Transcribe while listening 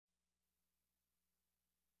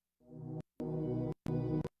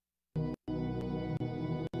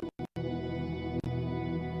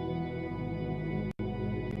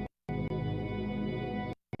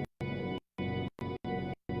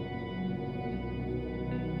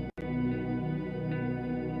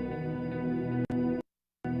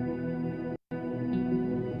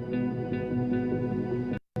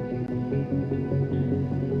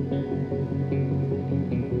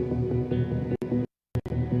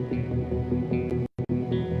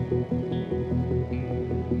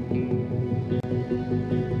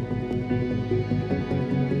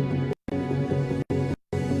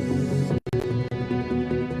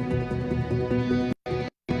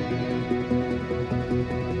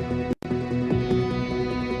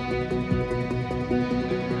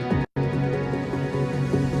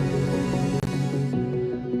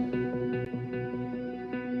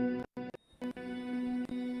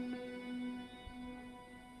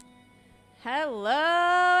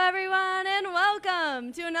Hello, everyone, and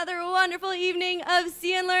welcome to another wonderful evening of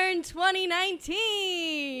See and Learn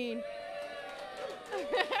 2019.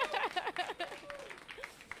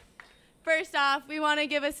 First off, we want to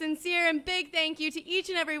give a sincere and big thank you to each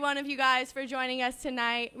and every one of you guys for joining us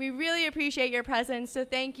tonight. We really appreciate your presence, so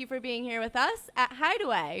thank you for being here with us at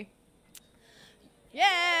Hideaway.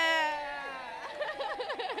 Yeah!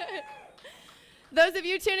 Those of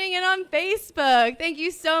you tuning in on Facebook, thank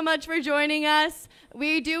you so much for joining us.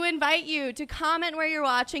 We do invite you to comment where you're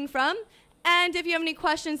watching from, and if you have any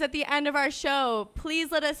questions at the end of our show,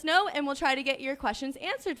 please let us know, and we'll try to get your questions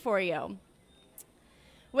answered for you.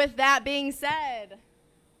 With that being said,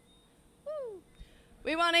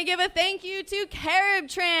 we want to give a thank you to Carib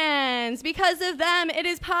Trans. Because of them, it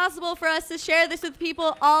is possible for us to share this with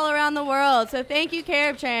people all around the world, so thank you,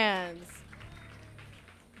 Carib Trans.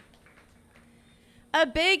 A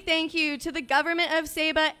big thank you to the government of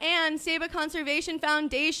Saba and Saba Conservation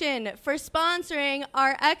Foundation for sponsoring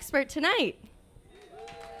our expert tonight.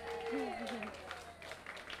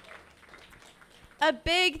 A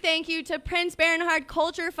big thank you to Prince Bernhard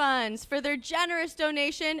Culture Funds for their generous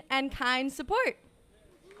donation and kind support.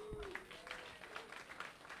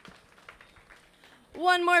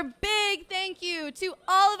 One more big thank you to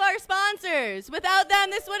all of our sponsors. Without them,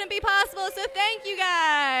 this wouldn't be possible, so thank you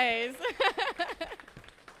guys.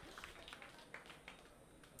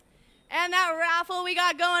 And that raffle we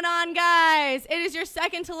got going on, guys, it is your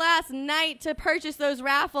second to last night to purchase those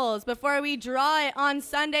raffles before we draw it on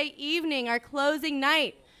Sunday evening, our closing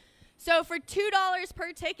night. So for $2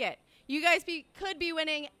 per ticket, you guys could be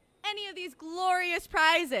winning any of these glorious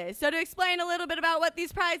prizes. So to explain a little bit about what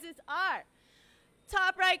these prizes are.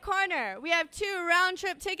 Top right corner, we have 2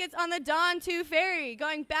 round-trip tickets on the Dawn 2 ferry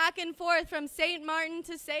going back and forth from St. Martin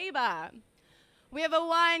to Saba. We have a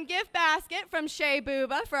wine gift basket from Shea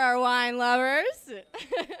Booba for our wine lovers.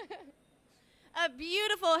 A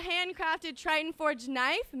beautiful handcrafted Triton Forged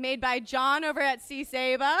knife made by John over at Sea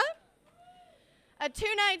Saba. A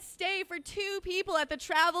 2-night stay for 2 people at the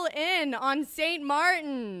Travel Inn on St.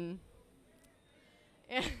 Martin.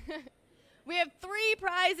 We have 3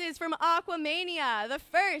 prizes from Aquamania. The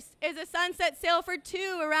first is a sunset sail for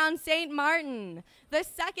 2 around St. Martin. The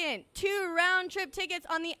second, 2 round-trip tickets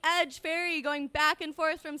on the Edge Ferry going back and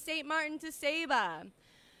forth from St. Martin to Saba.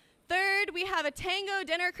 Third, we have a Tango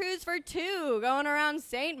dinner cruise for 2 going around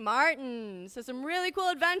St. Martin. So some really cool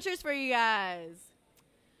adventures for you guys.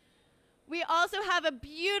 We also have a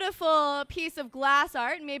beautiful piece of glass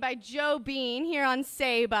art made by Joe Bean here on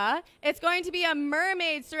Saba. It's going to be a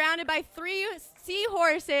mermaid surrounded by 3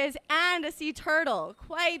 seahorses and a sea turtle.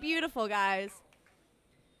 Quite beautiful, guys.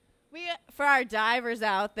 For our divers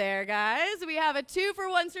out there, guys, we have a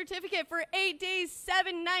 2-for-1 certificate for 8 days,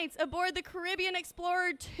 7 nights aboard the Caribbean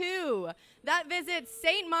Explorer 2. That visits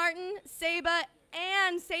St. Martin, Saba,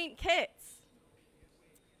 and St. Kitts.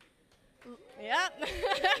 Yep.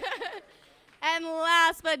 And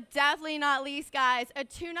last but definitely not least, guys, a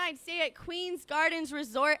 2-night stay at Queen's Gardens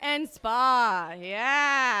Resort and Spa.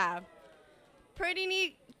 Yeah. Pretty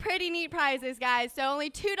neat prizes, guys. So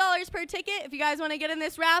only $2 per ticket. If you guys want to get in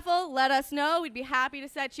this raffle, let us know. We'd be happy to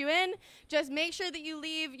set you in. Just make sure that you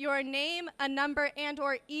leave your name, a number, and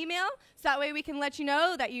or email, so that way we can let you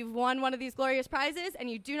know that you've won one of these glorious prizes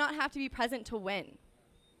and you do not have to be present to win.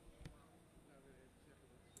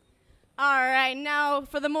 All right, now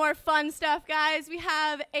for the more fun stuff, guys, we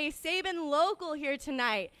have a Saban local here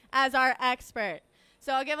tonight as our expert.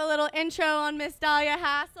 So I'll give a little intro on Miss Dahlia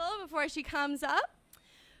Hassell before she comes up.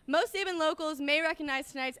 Most Saban locals may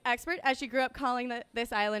recognize tonight's expert as she grew up calling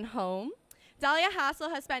this island home. Dahlia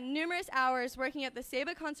Hassell has spent numerous hours working at the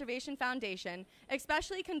Saba Conservation Foundation,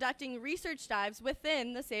 especially conducting research dives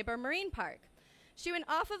within the Saba Marine Park. She went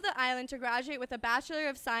off of the island to graduate with a Bachelor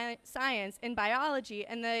of Science in Biology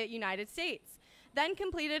in the United States, then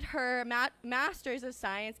completed her Master's of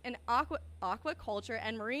Science in Aquaculture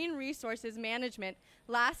and Marine Resources Management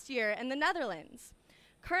last year in the Netherlands.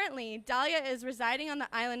 Currently, Dahlia is residing on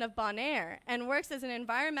the island of Bonaire and works as an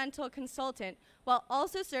environmental consultant while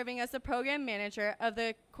also serving as the program manager of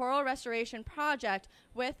the Coral Restoration Project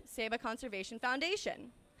with Saba Conservation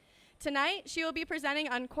Foundation. Tonight, she will be presenting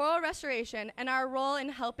on coral restoration and our role in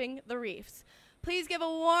helping the reefs. Please give a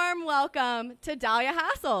warm welcome to Dahlia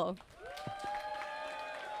Hassell.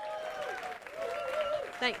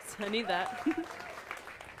 Thanks, I need that.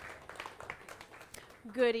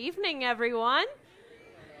 Good evening, everyone.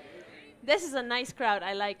 This is a nice crowd.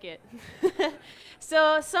 I like it.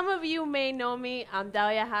 So some of you may know me. I'm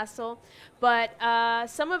Dahlia Hassell. But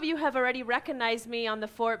some of you have already recognized me on the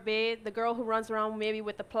Fort Bay, the girl who runs around maybe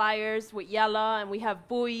with the pliers, with yellow, and we have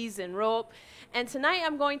buoys and rope. And tonight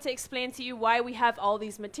I'm going to explain to you why we have all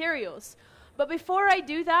these materials. But before I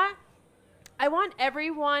do that, I want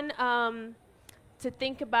everyone to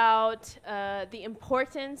think about the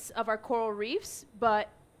importance of our coral reefs, but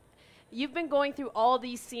you've been going through all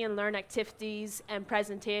these see and learn activities and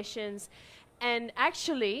presentations, and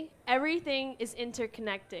actually everything is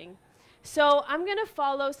interconnecting. So I'm going to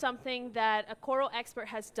follow something that a coral expert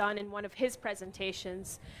has done in one of his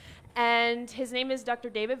presentations, and his name is Dr.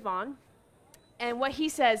 David Vaughn, and what he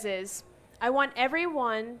says is, I want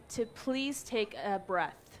everyone to please take a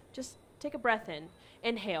breath. Just take a breath in.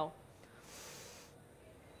 Inhale.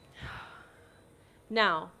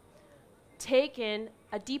 Now, take in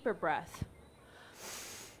a deeper breath.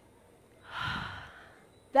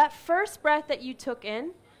 That first breath that you took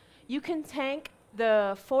in, you can thank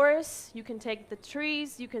the forests, you can thank the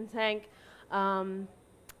trees, you can thank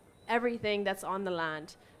everything that's on the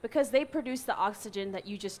land, because they produce the oxygen that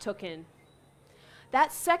you just took in.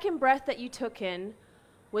 That second breath that you took in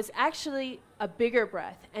was actually a bigger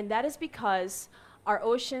breath, and that is because our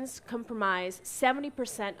oceans comprise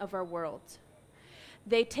 70% of our world.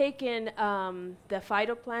 They take in the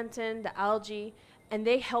phytoplankton, the algae, and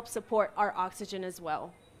they help support our oxygen as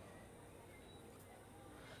well.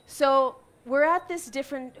 So we're at this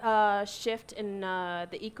different shift in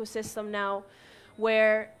the ecosystem now,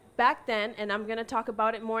 where back then, and I'm going to talk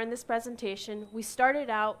about it more in this presentation, we started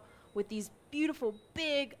out with these beautiful,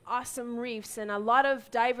 big, awesome reefs, and a lot of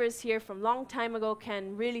divers here from long time ago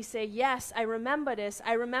can really say, yes, I remember this.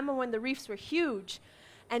 I remember when the reefs were huge.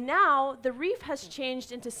 And now the reef has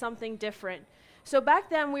changed into something different. So back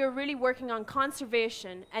then we were really working on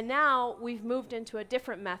conservation, and now we've moved into a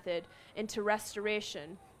different method, into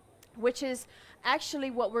restoration, which is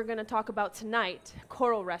actually what we're going to talk about tonight,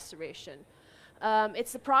 coral restoration.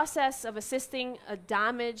 It's the process of assisting a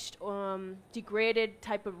damaged, degraded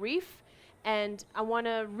type of reef, and I want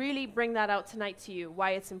to really bring that out tonight to you,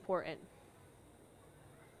 why it's important.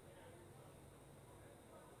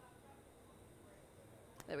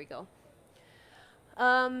 There we go.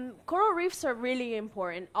 Coral reefs are really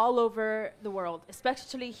important all over the world,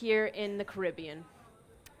 especially here in the Caribbean.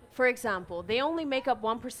 For example, they only make up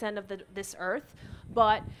 1% of this earth,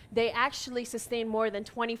 but they actually sustain more than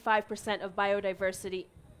 25% of biodiversity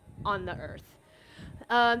on the earth.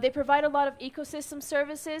 They provide a lot of ecosystem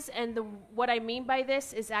services, and what I mean by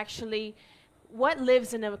this is actually what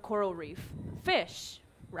lives in a coral reef? Fish,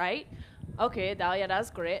 right? Okay, Dahlia,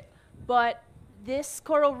 that's great. But this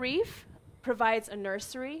coral reef provides a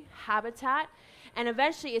nursery, habitat, and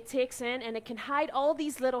eventually it takes in and it can hide all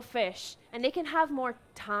these little fish, and they can have more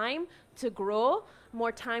time to grow,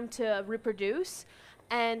 more time to reproduce,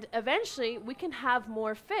 and eventually we can have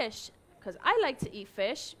more fish, because I like to eat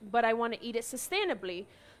fish, but I want to eat it sustainably.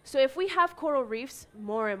 So if we have coral reefs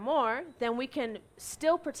more and more, then we can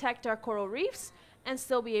still protect our coral reefs and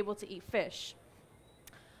still be able to eat fish.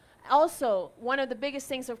 Also, one of the biggest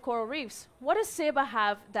things of coral reefs, what does Seba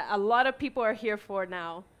have that a lot of people are here for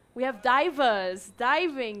now? We have divers,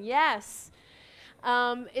 diving, yes.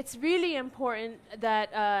 It's really important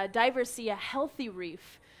that divers see a healthy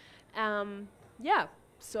reef. Yeah,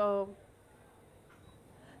 so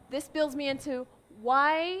this builds me into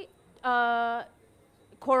why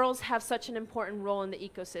corals have such an important role in the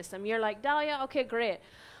ecosystem. You're like, Dahlia, okay, great.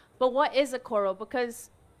 But what is a coral?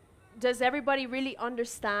 Because does everybody really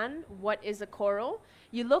understand what is a coral?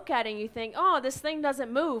 You look at it and you think, oh, this thing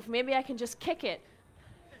doesn't move. Maybe I can just kick it.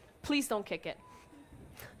 Please don't kick it.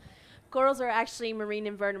 Corals are actually marine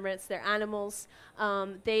invertebrates. They're animals.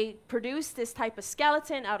 They produce this type of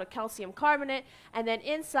skeleton out of calcium carbonate, and then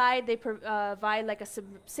inside they provide like a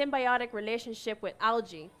symbiotic relationship with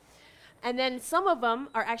algae. And then some of them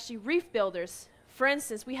are actually reef builders. For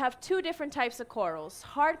instance, we have two different types of corals,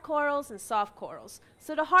 hard corals and soft corals.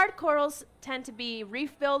 So the hard corals tend to be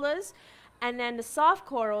reef builders, and then the soft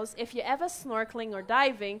corals, if you're ever snorkeling or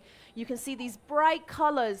diving, you can see these bright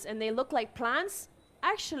colors and they look like plants.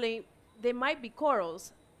 Actually, they might be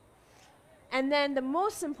corals. And then the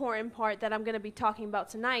most important part that I'm going to be talking about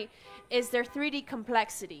tonight is their 3D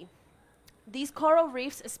complexity. These coral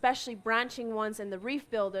reefs, especially branching ones and the reef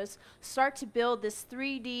builders, start to build this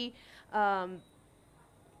 3D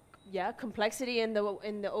complexity in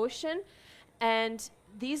the ocean, and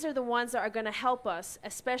these are the ones that are going to help us,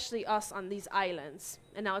 especially us on these islands,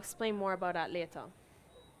 and I'll explain more about that later.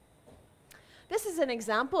 This is an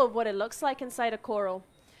example of what it looks like inside a coral.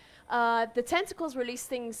 The tentacles release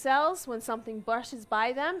stinging cells when something brushes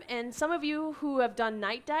by them. And some of you who have done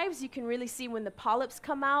night dives, you can really see when the polyps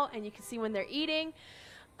come out, and you can see when they're eating.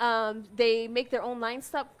 They make their own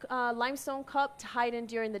limestone cup to hide in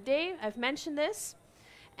during the day. I've mentioned this.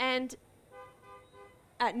 And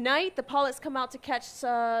at night, the polyps come out to catch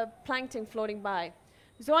plankton floating by.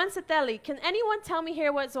 Zooxanthellae. Can anyone tell me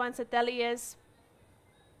here what zooxanthellae is?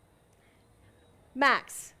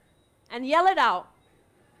 Max. And yell it out.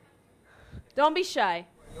 Don't be shy.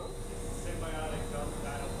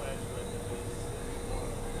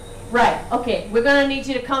 Right, okay. We're going to need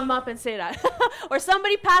you to come up and say that. Or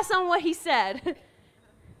somebody pass on what he said.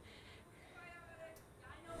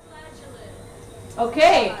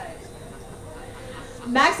 Okay.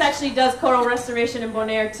 Max actually does coral restoration in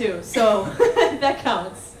Bonaire too, so that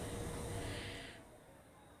counts.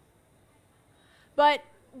 But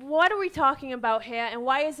what are we talking about here, and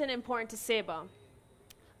why is it important to Saba?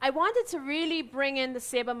 I wanted to really bring in the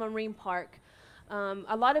Saba Marine Park.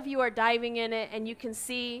 A lot of you are diving in it, and you can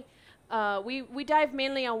see we dive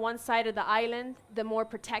mainly on one side of the island, the more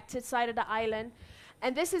protected side of the island.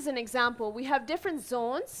 And this is an example. We have different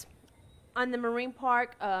zones on the marine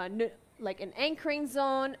park, like an anchoring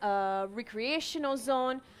zone, a recreational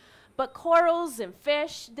zone. But corals and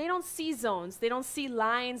fish, they don't see zones. They don't see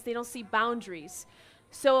lines. They don't see boundaries.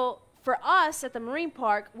 So for us at the marine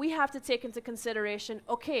park, we have to take into consideration,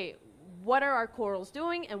 okay, what are our corals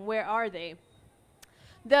doing and where are they?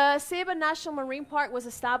 The Saba National Marine Park was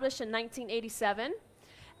established in 1987,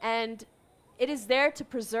 and it is there to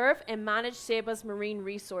preserve and manage Saba's marine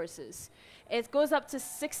resources. It goes up to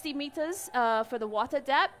 60 meters for the water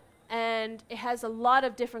depth, and it has a lot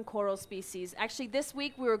of different coral species. Actually, this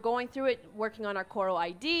week we were going through it, working on our coral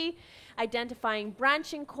ID, identifying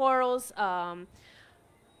branching corals.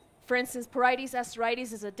 For instance, Porites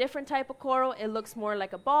aesterites is a different type of coral. It looks more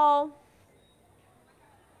like a ball.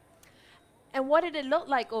 And what did it look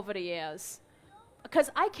like over the years? Because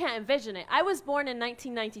I can't envision it. I was born in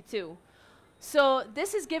 1992. So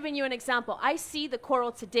this is giving you an example. I see the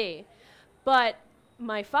coral today, but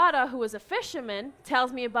my father, who was a fisherman,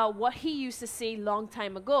 tells me about what he used to see long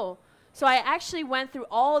time ago. So I actually went through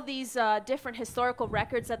all these different historical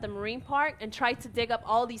records at the marine park and tried to dig up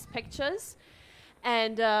all these pictures.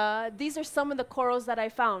 And these are some of the corals that I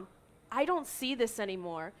found. I don't see this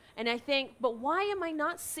anymore. And I think, but why am I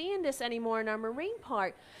not seeing this anymore in our marine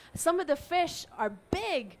park? Some of the fish are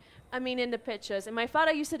big, I mean, in the pictures. And my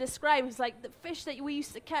father used to describe, he's like, the fish that we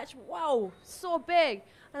used to catch, wow, so big.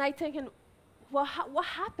 And I'm thinking, well, what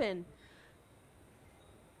happened?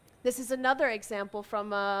 This is another example from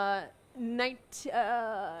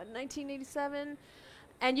 1987.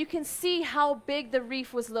 And you can see how big the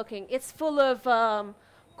reef was looking. It's full of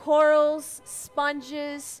corals,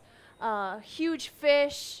 sponges, huge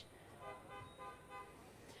fish.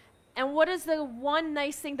 And what is the one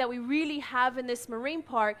nice thing that we really have in this marine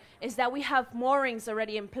park is that we have moorings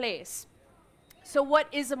already in place. So what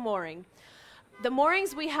is a mooring? The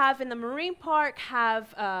moorings we have in the marine park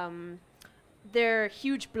have they're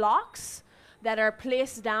huge blocks that are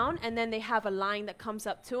placed down, and then they have a line that comes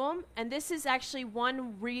up to them. And this is actually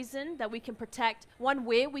one reason that we can protect, one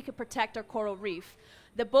way we can protect our coral reef.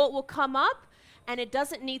 The boat will come up, and it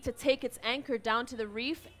doesn't need to take its anchor down to the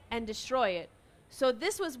reef and destroy it. So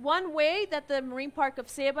this was one way that the Marine Park of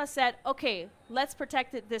Saba said, okay, let's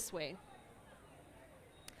protect it this way.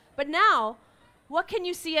 But now, what can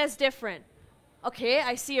you see as different? Okay,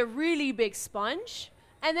 I see a really big sponge,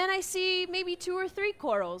 and then I see maybe 2 or 3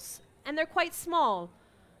 corals, and they're quite small.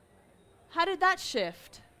 How did that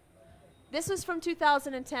shift? This was from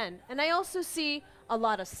 2010, and I also see a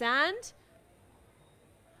lot of sand.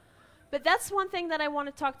 But that's one thing that I want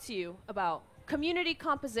to talk to you about, community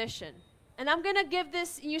composition. And I'm going to give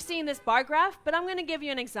this, you're seeing this bar graph, but I'm going to give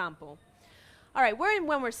you an example. All right, we're in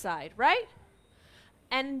Windward, right?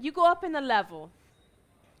 And you go up in the level,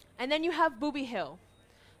 and then you have Booby Hill.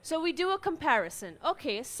 So we do a comparison.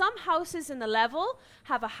 Okay, some houses in the level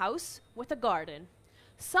have a house with a garden.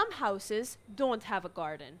 Some houses don't have a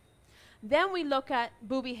garden. Then we look at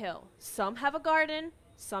Booby Hill. Some have a garden,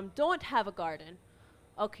 some don't have a garden.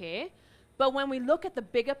 Okay, but when we look at the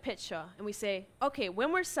bigger picture and we say, okay,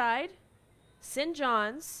 Windward Side, St.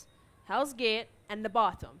 John's, Hell's Gate, and the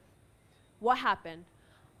bottom, what happened?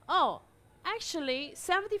 Oh, actually,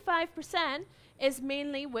 75% is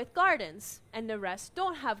mainly with gardens, and the rest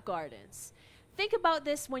don't have gardens. Think about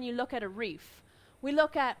this when you look at a reef. We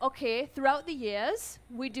look at, okay, throughout the years,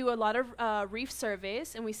 we do a lot of reef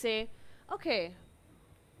surveys, and we say, okay,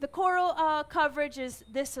 the coral coverage is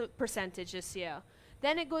this percentage this year.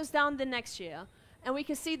 Then it goes down the next year. And we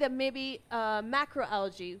can see that maybe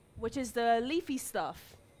macroalgae, which is the leafy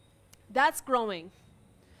stuff, that's growing.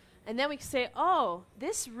 And then we can say, oh,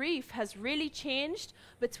 this reef has really changed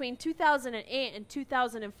between 2008 and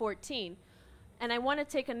 2014. And I want to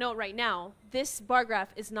take a note right now. This bar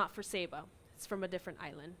graph is not for Saba. It's from a different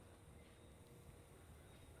island.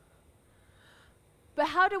 But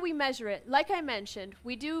how do we measure it? Like I mentioned,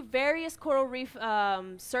 we do various coral reef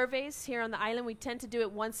surveys here on the island. We tend to do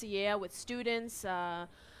it once a year with students,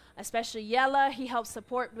 especially Yella. He helps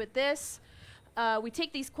support with this. We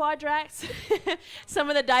take these quadrats. Some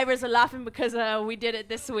of the divers are laughing because we did it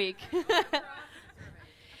this week.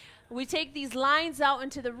 We take these lines out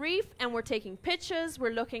into the reef and we're taking pictures.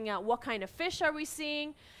 We're looking at what kind of fish are we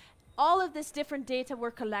seeing. All of this different data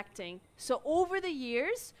we're collecting. So over the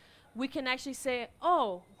years, we can actually say,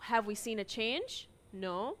 oh, have we seen a change?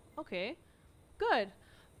 No? Okay, good.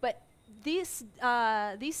 But these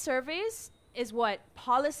surveys is what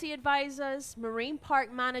policy advisors, marine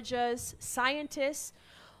park managers, scientists,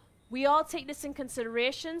 we all take this in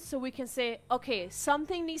consideration so we can say, okay,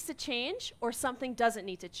 something needs to change or something doesn't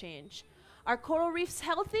need to change. Are coral reefs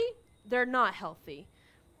healthy? They're not healthy.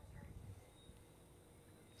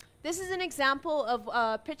 This is an example of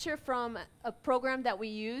a picture from a program that we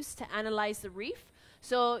use to analyze the reef.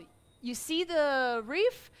 So you see the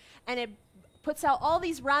reef and it puts out all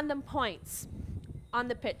these random points on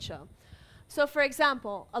the picture. So for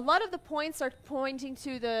example, a lot of the points are pointing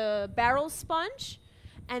to the barrel sponge.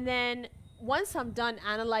 And then once I'm done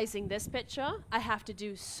analyzing this picture, I have to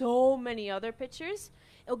do so many other pictures.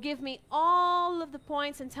 It'll give me all of the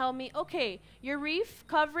points and tell me, okay, your reef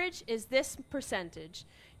coverage is this percentage.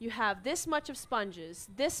 You have this much of sponges,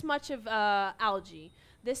 this much of algae,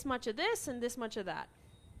 this much of this, and this much of that.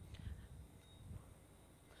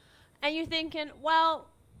 And you're thinking, well,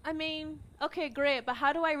 I mean, okay, great, but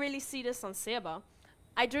how do I really see this on Saba?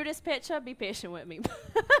 I drew this picture, be patient with me.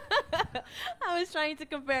 I was trying to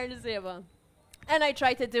compare it to Saba. And I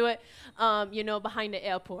tried to do it, you know, behind the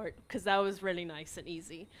airport, because that was really nice and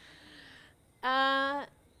easy.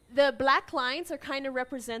 The black lines are kind of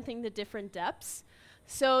representing the different depths.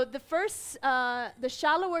 So the first, the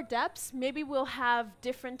shallower depths, maybe we'll have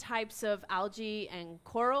different types of algae and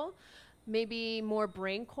coral, maybe more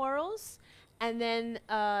brain corals. And then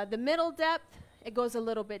the middle depth, it goes a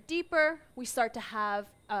little bit deeper. We start to have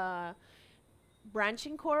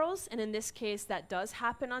branching corals, and in this case that does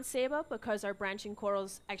happen on Saba because our branching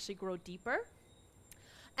corals actually grow deeper.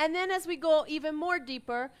 And then as we go even more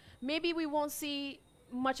deeper, maybe we won't see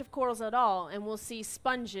much of corals at all, and we'll see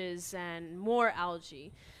sponges and more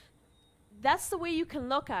algae. That's the way you can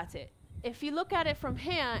look at it. If you look at it from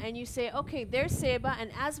here and you say, okay, there's Saba,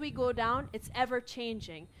 and as we go down, it's ever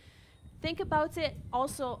changing. Think about it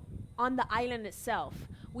also on the island itself.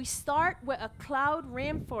 We start with a cloud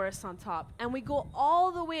rainforest on top, and we go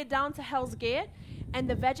all the way down to Hell's Gate, and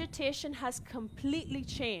the vegetation has completely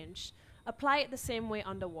changed. Apply it the same way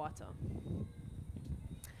underwater.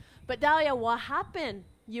 But Dahlia, what happened?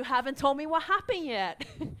 You haven't told me what happened yet.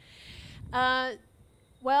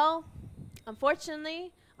 Well,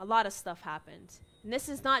 unfortunately, a lot of stuff happened. And this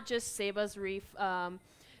is not just Saba's reef.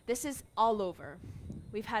 This is all over.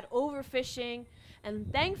 We've had overfishing,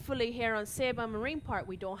 and thankfully here on Saba Marine Park,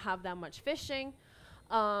 we don't have that much fishing.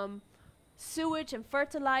 Sewage and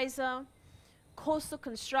fertilizer, coastal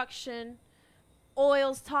construction,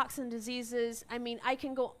 oils, toxin diseases. I mean, I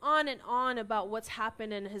can go on and on about what's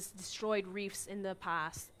happened and has destroyed reefs in the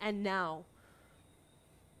past and now.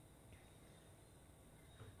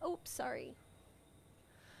 Oops, sorry.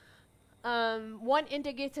 One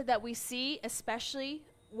indicator that we see, especially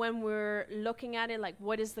when we're looking at it, like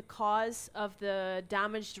what is the cause of the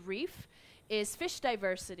damaged reef, is fish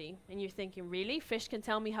diversity. And you're thinking, really? Fish can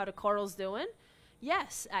tell me how the coral's doing?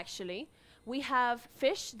 Yes, actually. We have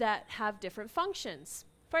fish that have different functions.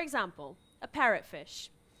 For example, a parrotfish.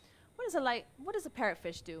 What does a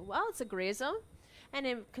parrotfish do? Well, it's a grazer, and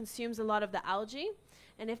it consumes a lot of the algae.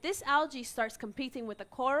 And if this algae starts competing with the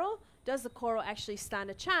coral, does the coral actually stand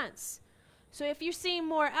a chance? So if you're seeing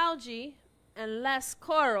more algae and less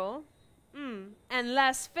coral, and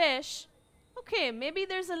less fish, okay, maybe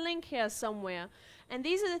there's a link here somewhere. And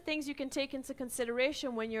these are the things you can take into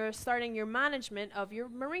consideration when you're starting your management of your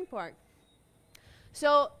marine park.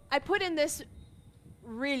 So I put in this,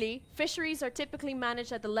 really, fisheries are typically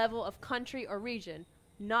managed at the level of country or region,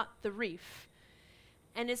 not the reef.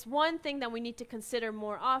 And it's one thing that we need to consider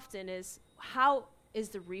more often is, how is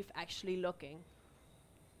the reef actually looking?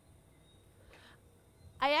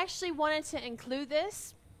 I actually wanted to include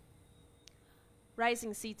this.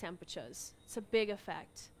 Rising sea temperatures. It's a big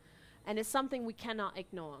effect. And it's something we cannot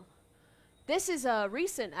ignore. This is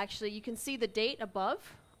recent, actually. You can see the date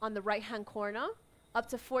above on the right-hand corner, up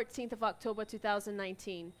to 14th of October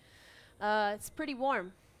 2019. It's pretty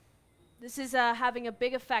warm. This is having a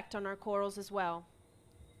big effect on our corals as well.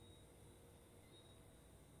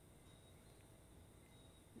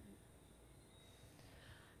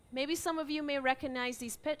 Maybe some of you may recognize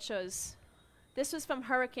these pictures. This was from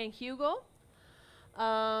Hurricane Hugo.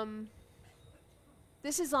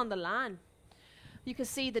 This is on the land. You can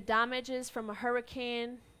see the damages from a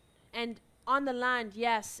hurricane. And on the land,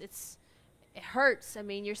 yes, it hurts. I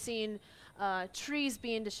mean, you're seeing trees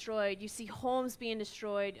being destroyed. You see homes being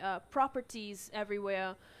destroyed, properties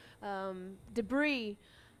everywhere, debris.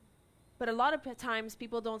 But a lot of times,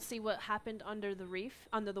 people don't see what happened under the reef,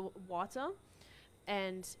 under the water.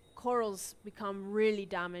 And corals become really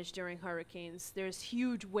damaged during hurricanes. There's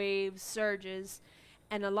huge waves, surges,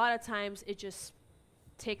 and a lot of times it just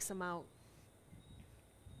takes them out.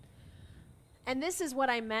 And this is what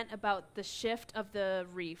I meant about the shift of the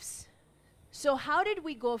reefs. So how did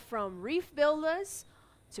we go from reef builders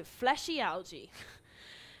to fleshy algae?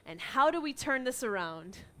 And how do we turn this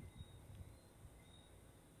around?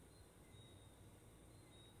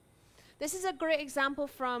 This is a great example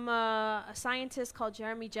from a scientist called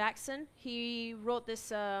Jeremy Jackson. He wrote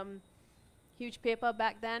this huge paper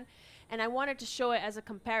back then, and I wanted to show it as a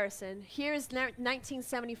comparison. Here's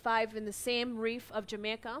 1975 in the same reef of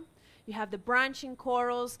Jamaica. You have the branching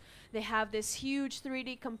corals. They have this huge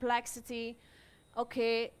 3D complexity.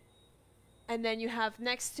 Okay, and then you have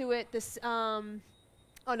next to it this, oh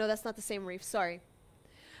no, that's not the same reef, sorry.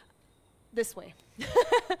 This way.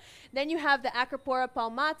 Then you have the Acropora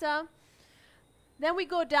palmata. Then we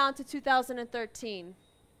go down to 2013.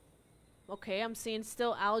 Okay, I'm seeing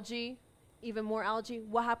still algae, even more algae.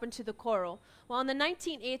 What happened to the coral? Well, in the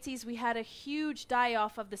 1980s, we had a huge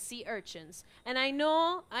die-off of the sea urchins. And I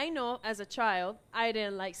know, as a child, I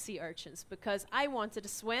didn't like sea urchins because I wanted to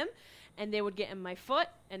swim, and they would get in my foot,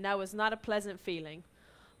 and that was not a pleasant feeling.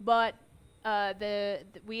 But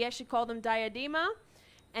we actually call them diadema,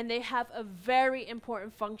 and they have a very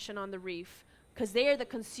important function on the reef because they are the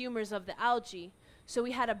consumers of the algae. So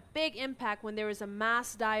we had a big impact when there was a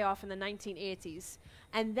mass die-off in the 1980s.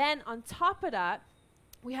 And then on top of that,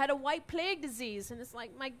 we had a white plague disease. And it's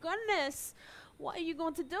like, my goodness, what are you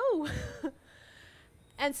going to do?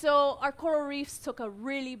 And so our coral reefs took a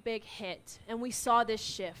really big hit. And we saw this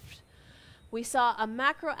shift. We saw a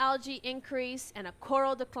macroalgae increase and a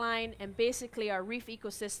coral decline. And basically our reef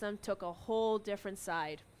ecosystem took a whole different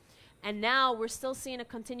side. And now we're still seeing a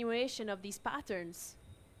continuation of these patterns.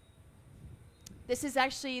 This is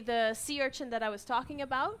actually the sea urchin that I was talking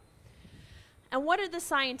about. And what are the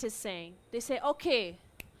scientists saying? They say, okay,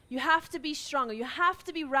 you have to be stronger. You have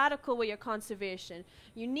to be radical with your conservation.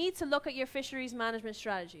 You need to look at your fisheries management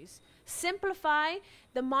strategies. Simplify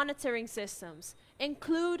the monitoring systems.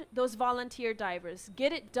 Include those volunteer divers.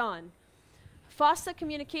 Get it done. Foster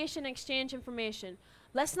communication and exchange information.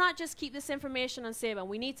 Let's not just keep this information on Saban.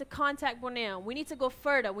 We need to contact Borneo. We need to go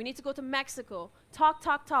further. We need to go to Mexico. Talk,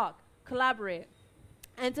 talk, talk. Collaborate.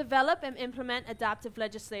 And develop and implement adaptive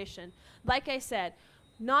legislation. Like I said,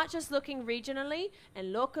 not just looking regionally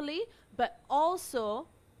and locally, but also,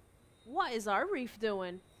 what is our reef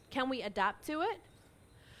doing? Can we adapt to it?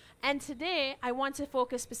 And today, I want to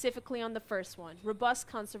focus specifically on the first one, robust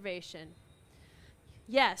conservation.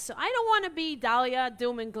 Yes, so I don't want to be Dahlia,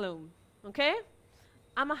 doom and gloom, okay?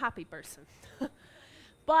 I'm a happy person.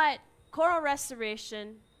 But coral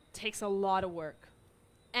restoration takes a lot of work,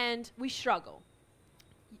 and we struggle.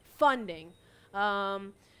 Funding,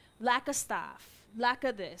 lack of staff, lack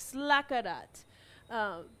of this, lack of that.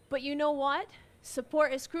 But you know what?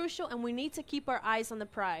 Support is crucial, and we need to keep our eyes on the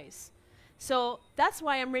prize. So that's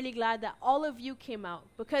why I'm really glad that all of you came out,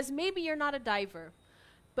 because maybe you're not a diver,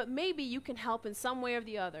 but maybe you can help in some way or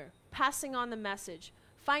the other, passing on the message,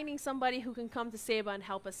 finding somebody who can come to Saba and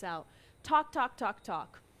help us out. Talk, talk, talk,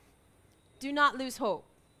 talk. Do not lose hope.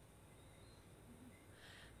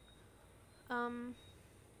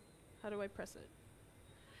 How do I press it?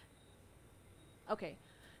 Okay.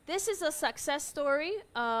 This is a success story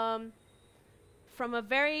from a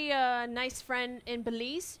very nice friend in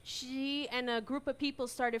Belize. She and a group of people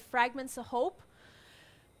started Fragments of Hope.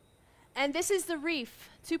 And this is the reef,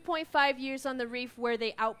 2.5 years on the reef where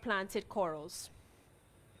they outplanted corals.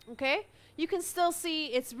 Okay? You can still see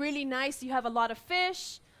it's really nice. You have a lot of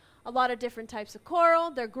fish, a lot of different types of coral.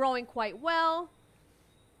 They're growing quite well.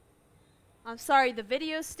 I'm sorry, the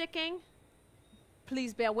video's sticking.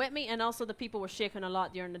 Please bear with me. And also the people were shaking a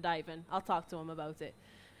lot during the diving. I'll talk to them about it.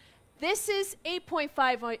 This is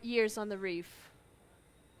 8.5 years on the reef.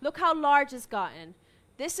 Look how large it's gotten.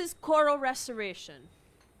 This is coral restoration.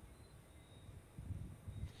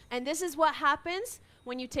 And this is what happens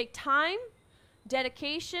when you take time,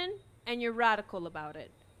 dedication, and you're radical about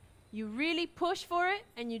it. You really push for it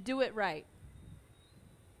and you do it right.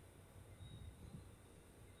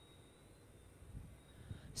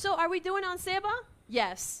 So are we doing on Seba?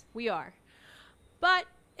 Yes, we are. But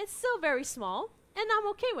it's still very small, and I'm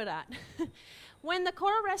okay with that. When the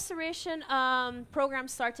coral restoration program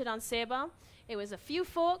started on Seba, it was a few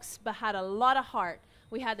folks, but had a lot of heart.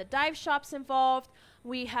 We had the dive shops involved.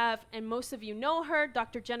 We have, and most of you know her,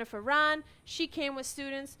 Dr. Jennifer Rand. She came with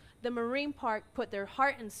students. The Marine Park put their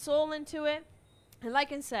heart and soul into it. And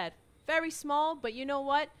like I said, very small, but you know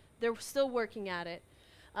what? They're still working at it.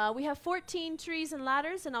 We have 14 trees and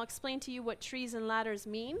ladders, and I'll explain to you what trees and ladders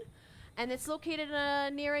mean. And it's located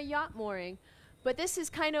near a yacht mooring. But this is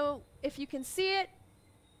kind of, if you can see it,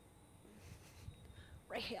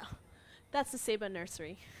 right here. That's the Seba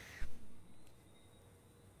nursery.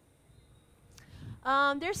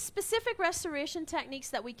 There's specific restoration techniques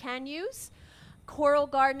that we can use. Coral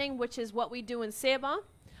gardening, which is what we do in Seba.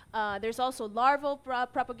 There's also larval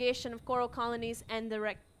propagation of coral colonies and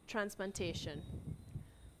direct transplantation.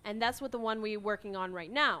 And that's what the one we're working on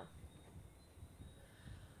right now.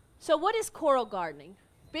 So what is coral gardening?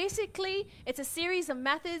 Basically, it's a series of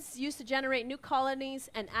methods used to generate new colonies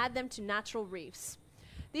and add them to natural reefs.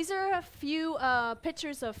 These are a few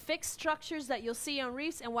pictures of fixed structures that you'll see on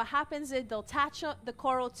reefs, and what happens is they'll attach the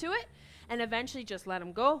coral to it and eventually just let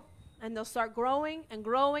them go. And they'll start growing and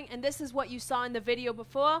growing, and this is what you saw in the video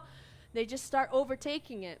before. They just start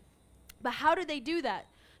overtaking it. But how do they do that?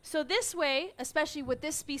 So this way, especially with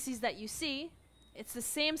this species that you see, it's the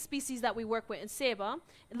same species that we work with in Seba.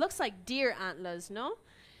 It looks like deer antlers, no?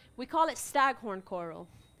 We call it staghorn coral.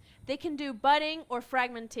 They can do budding or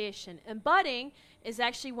fragmentation. And budding is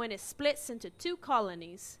actually when it splits into two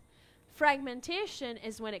colonies. Fragmentation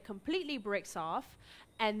is when it completely breaks off,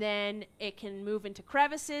 and then it can move into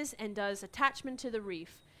crevices and does attachment to the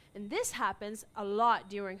reef. And this happens a lot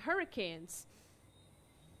during hurricanes.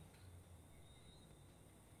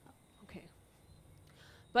 Okay.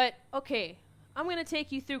 But, okay, I'm going to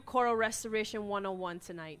take you through Coral Restoration 101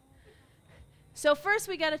 tonight. So first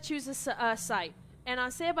we got to choose a site. And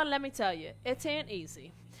on Seba, let me tell you, it ain't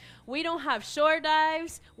easy. We don't have shore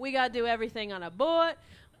dives. We got to do everything on a boat.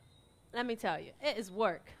 Let me tell you, it is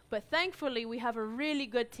work. But thankfully, we have a really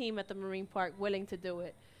good team at the Marine Park willing to do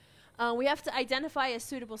it. We have to identify a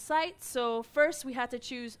suitable site. So first we had to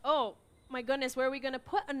choose, oh, my goodness, where are we going to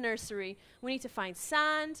put a nursery? We need to find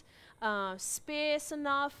sand, space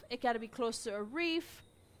enough. It got to be close to a reef.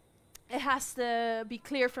 It has to be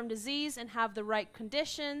clear from disease and have the right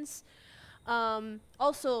conditions.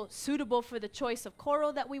 Also suitable for the choice of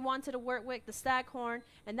coral that we wanted to work with, the staghorn,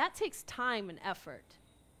 and that takes time and effort.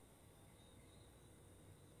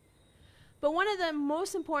 But one of the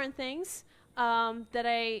most important things that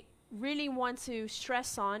I really want to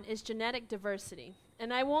stress on is genetic diversity.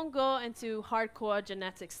 And I won't go into hardcore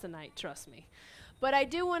genetics tonight, trust me. But I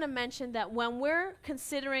do want to mention that when we're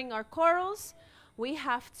considering our corals, we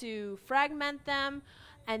have to fragment them,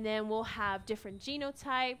 and then we'll have different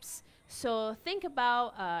genotypes. So think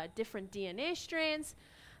about different DNA strains.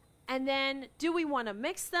 And then do we want to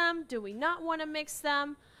mix them? Do we not want to mix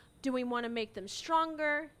them? Do we want to make them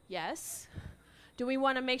stronger? Yes. Do we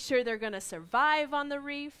want to make sure they're going to survive on the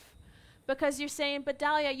reef? Because you're saying, but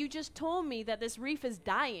Dahlia, you just told me that this reef is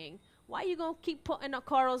dying. Why are you going to keep putting the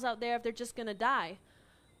corals out there if they're just going to die?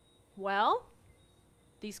 Well,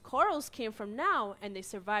 these corals came from now, and they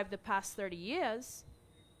survived the past 30 years.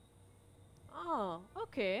 Oh,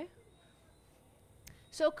 okay.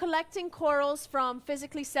 So collecting corals from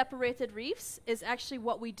physically separated reefs is actually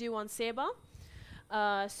what we do on Seba.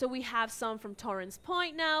 So we have some from Torrens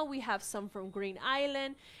Point now, we have some from Green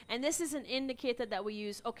Island, and this is an indicator that we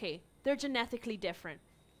use, okay, they're genetically different.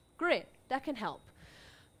 Great, that can help.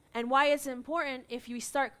 And why it's important, if we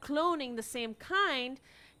start cloning the same kind,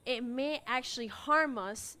 it may actually harm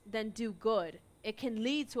us than do good. It can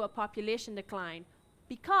lead to a population decline,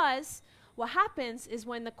 because what happens is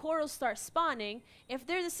when the corals start spawning, if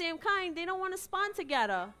they're the same kind, they don't want to spawn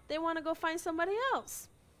together. They want to go find somebody else.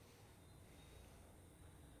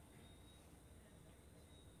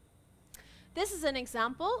 This is an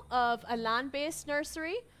example of a land-based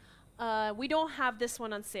nursery. We don't have this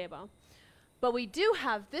one on Seba, but we do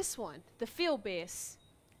have this one, the field base.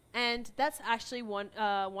 And that's actually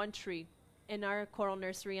one tree in our coral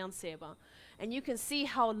nursery on Seba. And you can see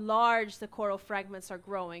how large the coral fragments are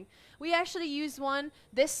growing. We actually use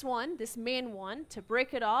this main one, to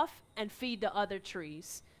break it off and feed the other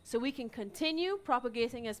trees. So we can continue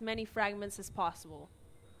propagating as many fragments as possible.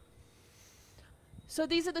 So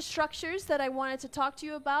these are the structures that I wanted to talk to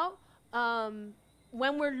you about.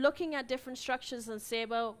 When we're looking at different structures on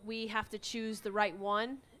Saba, we have to choose the right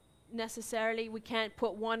one necessarily. We can't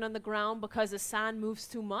put one on the ground because the sand moves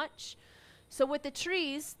too much. So with the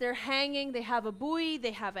trees, they're hanging, they have a buoy,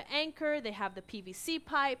 they have an anchor, they have the PVC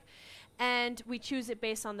pipe, and we choose it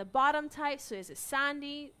based on the bottom type. So is it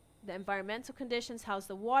sandy, the environmental conditions, how's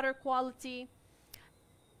the water quality.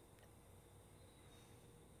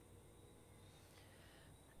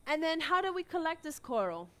 And then how do we collect this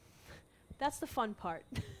coral? That's the fun part.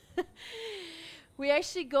 We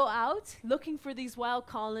actually go out looking for these wild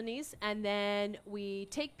colonies, and then we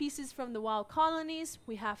take pieces from the wild colonies.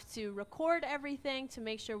 We have to record everything to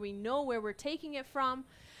make sure we know where we're taking it from,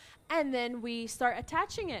 and then we start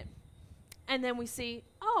attaching it. And then we see,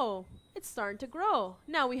 oh, it's starting to grow.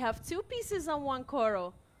 Now we have 2 pieces on one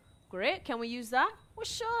coral. Great, can we use that? Well,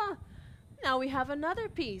 sure. Now we have another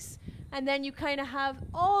piece. And then you kind of have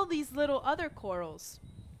all these little other corals.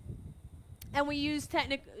 And we use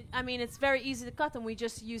it's very easy to cut them. We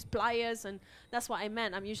just use pliers, and that's what I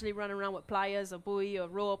meant. I'm usually running around with pliers, a buoy, or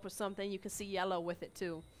rope, or something. You can see yellow with it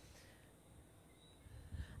too.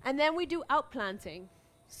 And then we do outplanting.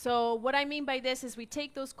 So what I mean by this is we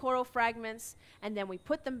take those coral fragments, and then we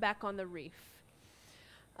put them back on the reef.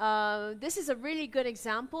 This is a really good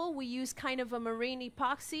example. We use kind of a marine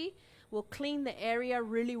epoxy. We'll clean the area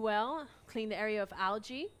really well, clean the area of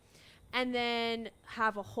algae, and then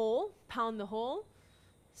have a hole, pound the hole,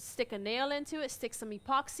 stick a nail into it, stick some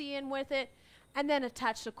epoxy in with it, and then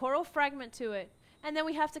attach the coral fragment to it. And then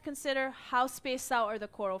we have to consider how spaced out are the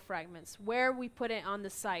coral fragments, where we put it on the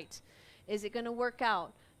site. Is it going to work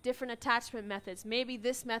out? Different attachment methods. Maybe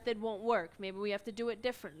this method won't work. Maybe we have to do it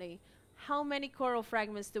differently. How many coral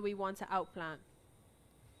fragments do we want to outplant?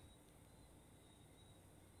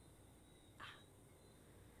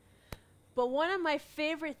 But one of my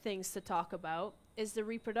favorite things to talk about is the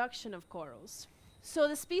reproduction of corals. So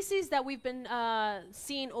the species that we've been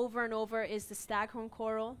seeing over and over is the staghorn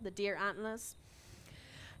coral, the deer antlers.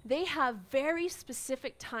 They have very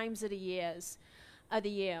specific times of the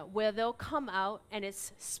year where they'll come out, and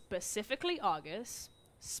it's specifically August,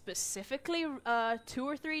 specifically 2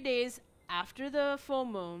 or 3 days after the full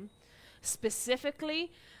moon, specifically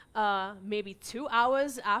maybe 2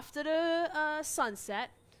 hours after the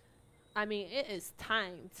sunset. I mean, it is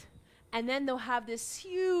timed. And then they'll have this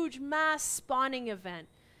huge mass spawning event.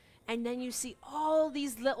 And then you see all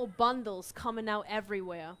these little bundles coming out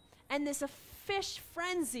everywhere. And there's a fish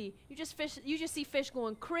frenzy. You just see fish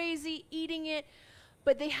going crazy, eating it.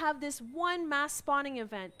 But they have this one mass spawning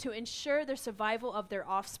event to ensure the survival of their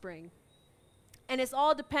offspring. And it's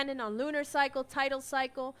all dependent on lunar cycle, tidal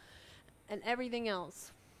cycle, and everything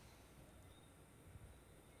else.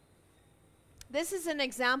 This is an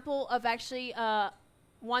example of actually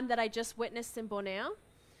one that I just witnessed in Bonaire.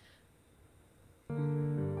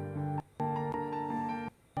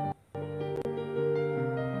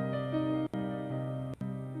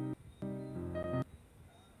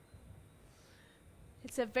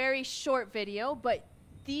 It's a very short video, but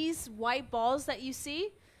these white balls that you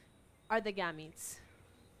see are the gametes.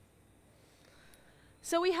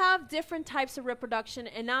 So we have different types of reproduction,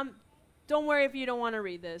 and don't worry if you don't want to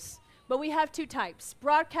read this. But we have 2 types.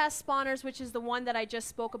 Broadcast spawners, which is the one that I just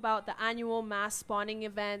spoke about, the annual mass spawning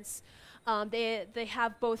events. They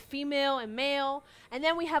have both female and male. And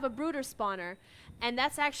then we have a brooder spawner. And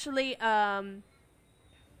that's actually, there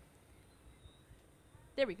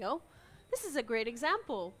we go. This is a great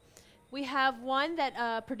example. We have one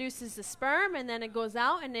that produces the sperm, and then it goes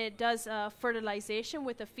out and it does fertilization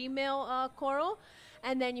with a female coral.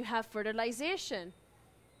 And then you have fertilization.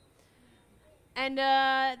 And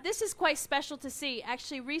this is quite special to see.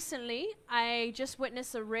 Actually, recently, I just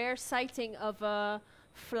witnessed a rare sighting of a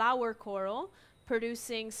flower coral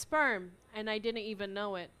producing sperm, and I didn't even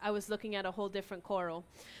know it. I was looking at a whole different coral.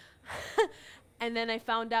 And then I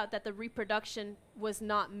found out that the reproduction was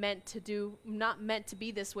not meant to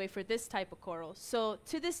be this way for this type of coral. So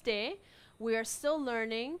to this day, we are still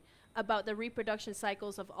learning about the reproduction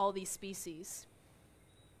cycles of all these species.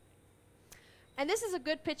 And this is a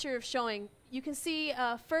good picture of showing. You can see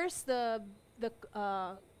first the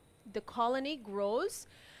colony grows,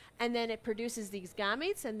 and then it produces these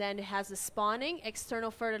gametes, and then it has the spawning, external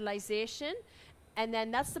fertilization, and then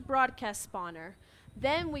that's the broadcast spawner.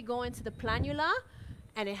 Then we go into the planula,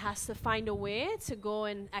 and it has to find a way to go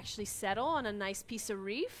and actually settle on a nice piece of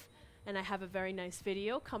reef, and I have a very nice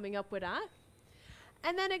video coming up with that.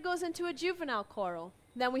 And then it goes into a juvenile coral.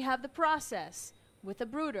 Then we have the process with a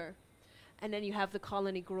brooder. And then you have the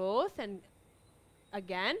colony growth and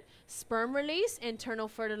Again, sperm release, internal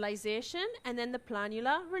fertilization, and then the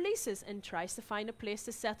planula releases and tries to find a place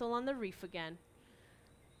to settle on the reef again.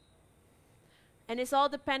 And it's all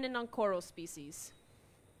dependent on coral species.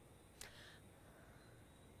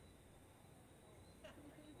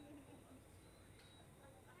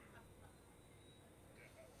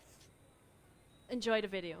 Enjoy the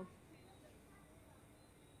video.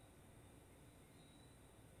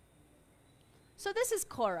 So this is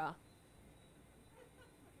Cora.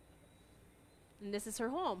 And this is her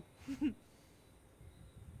home. The volume.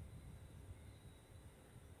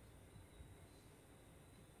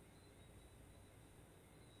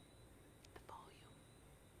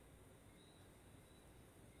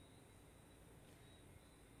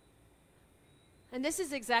 And this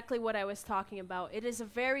is exactly what I was talking about. It is a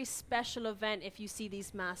very special event if you see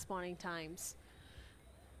these mass spawning times.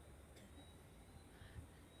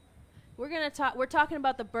 We're talking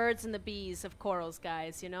about the birds and the bees of corals,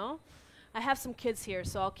 guys, you know? I have some kids here,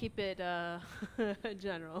 so I'll keep it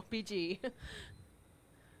general, PG.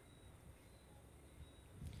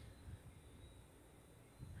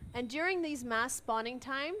 And during these mass spawning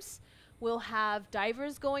times, we'll have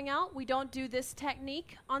divers going out. We don't do this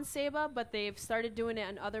technique on Ceiba, but they've started doing it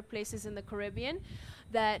in other places in the Caribbean.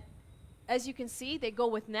 That, as you can see, they go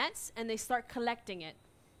with nets and they start collecting it.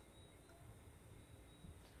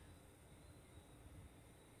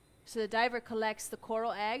 So the diver collects the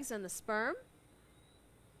coral eggs and the sperm,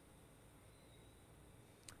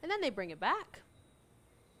 and then they bring it back.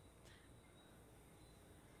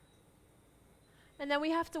 And then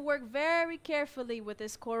we have to work very carefully with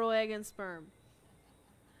this coral egg and sperm.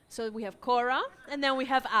 So we have Cora, and then we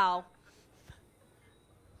have Al.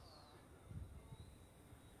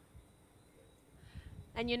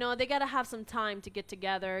 And you know, they gotta have some time to get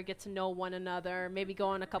together, get to know one another, maybe go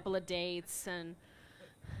on a couple of dates, and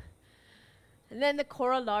then the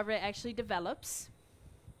coral larva actually develops.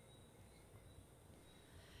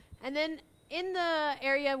 And then in the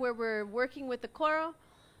area where we're working with the coral,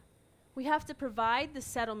 we have to provide the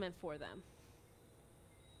settlement for them.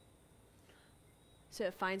 So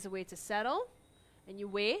it finds a way to settle, and you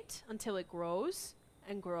wait until it grows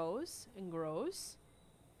and grows and grows.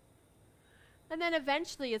 And then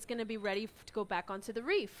eventually it's going to be ready to go back onto the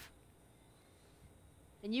reef.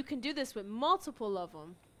 And you can do this with multiple of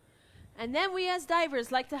them. And then we as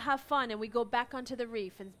divers like to have fun, and we go back onto the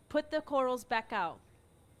reef and put the corals back out.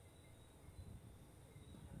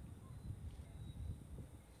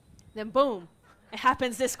 Then boom, it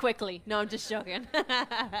happens this quickly. No, I'm just joking.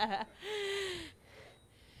 But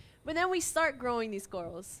then we start growing these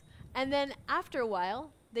corals. And then after a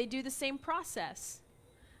while, they do the same process.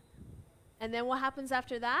 And then what happens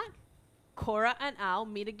after that? Cora and Al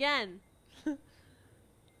meet again.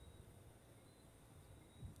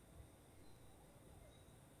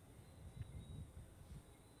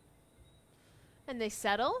 And they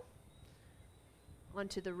settle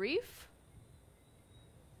onto the reef.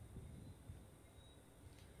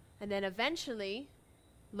 And then eventually,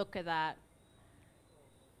 look at that.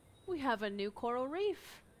 We have a new coral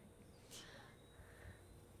reef.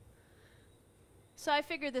 So I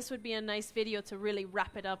figured this would be a nice video to really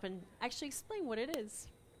wrap it up and actually explain what it is.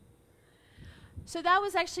 So that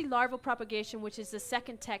was actually larval propagation, which is the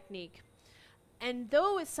second technique. And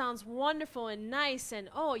though it sounds wonderful and nice and,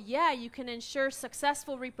 oh yeah, you can ensure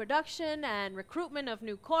successful reproduction and recruitment of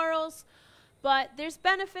new corals, but there's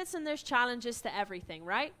benefits and there's challenges to everything,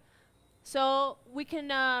 right? So we can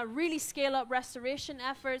really scale up restoration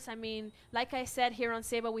efforts. I mean, like I said, here on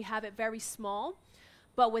Ceiba, we have it very small.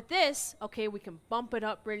 But with this, okay, we can bump it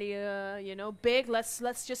up really, you know, big. Let's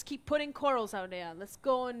just keep putting corals out there. Let's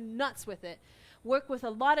go nuts with it. Work with a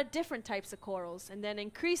lot of different types of corals and then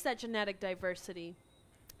increase that genetic diversity.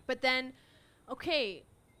 But then, okay,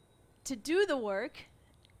 to do the work,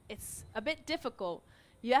 it's a bit difficult.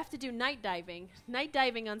 You have to do night diving. Night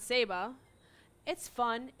diving on Ceiba, it's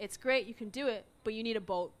fun, it's great, you can do it, but you need a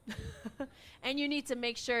boat. And you need to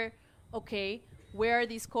make sure, okay, where are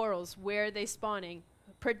these corals? Where are they spawning?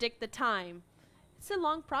 Predict the time. It's a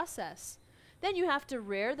long process. Then you have to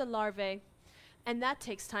rear the larvae. And that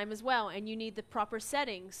takes time as well, and you need the proper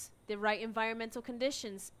settings, the right environmental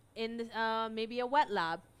conditions in maybe a wet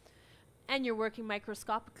lab, and you're working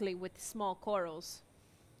microscopically with small corals.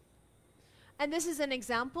 And this is an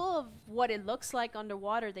example of what it looks like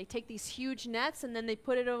underwater. They take these huge nets and then they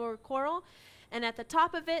put it over a coral, and at the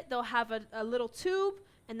top of it they'll have a little tube,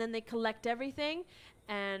 and then they collect everything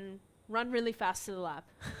and run really fast to the lab.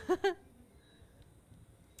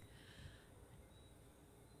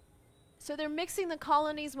 So they're mixing the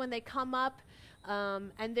colonies when they come up.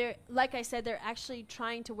 And they're, like I said, they're actually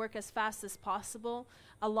trying to work as fast as possible.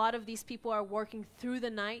 A lot of these people are working through the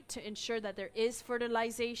night to ensure that there is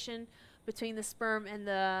fertilization between the sperm and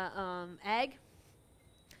the egg.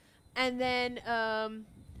 And then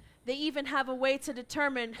they even have a way to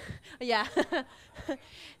determine, yeah,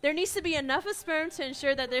 there needs to be enough of sperm to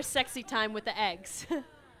ensure that there's sexy time with the eggs.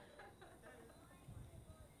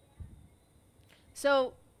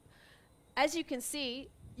 So, as you can see,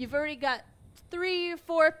 you've already got 3 or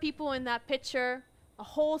 4 people in that picture, a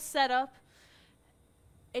whole setup.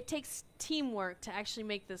 It takes teamwork to actually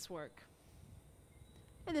make this work.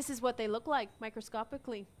 And this is what they look like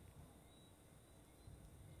microscopically.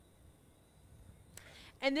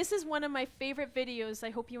 And this is one of my favorite videos.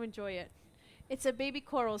 I hope you enjoy it. It's a baby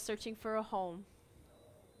coral searching for a home.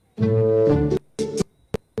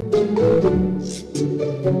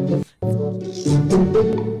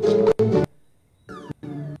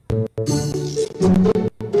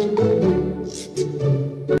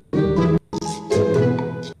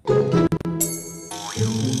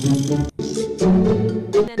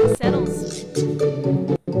 And then it settles.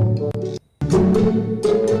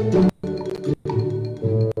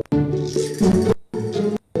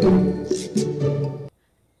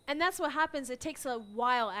 And that's what happens. It takes a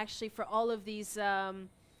while, actually, for all of these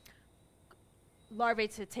larvae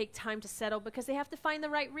to take time to settle because they have to find the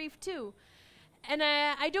right reef, too. And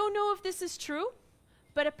I don't know if this is true,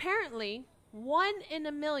 but apparently 1 in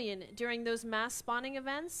a million during those mass spawning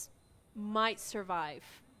events might survive.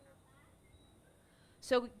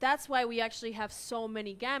 So that's why we actually have so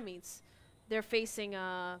many gametes. They're facing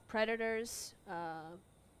predators.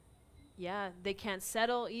 Yeah, they can't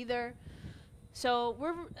settle either. So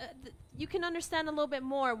you can understand a little bit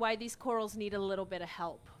more why these corals need a little bit of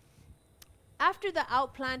help. After the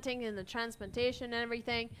outplanting and the transplantation and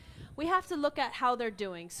everything, we have to look at how they're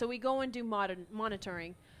doing. So we go and do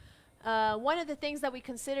monitoring. One of the things that we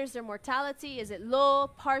consider is their mortality. Is it low,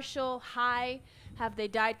 partial, high? Have they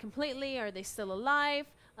died completely? Are they still alive?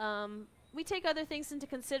 We take other things into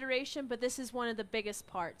consideration, but this is one of the biggest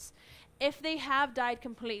parts. If they have died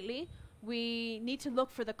completely, we need to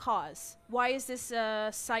look for the cause. Why is this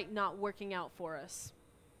site not working out for us?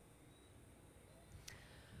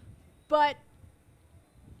 But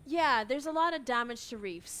yeah, there's a lot of damage to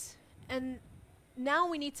reefs. And now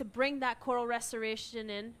we need to bring that coral restoration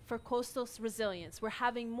in for coastal resilience. We're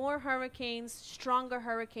having more hurricanes, stronger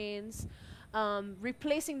hurricanes,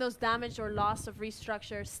 replacing those damaged or loss of reef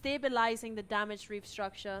structure, stabilizing the damaged reef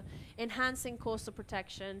structure, enhancing coastal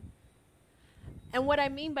protection. And what I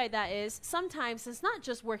mean by that is sometimes it's not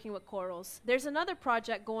just working with corals. There's another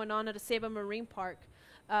project going on at Hassell Marine Park.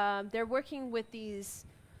 They're working with these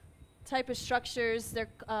type of structures. They're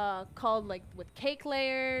called like with cake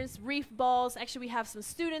layers, reef balls. Actually, we have some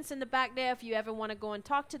students in the back there if you ever want to go and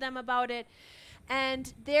talk to them about it.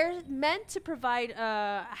 And they're meant to provide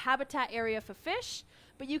a habitat area for fish,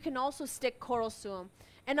 but you can also stick corals to them.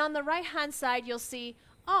 And on the right-hand side, you'll see,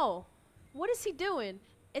 oh, what is he doing?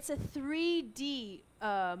 It's a 3D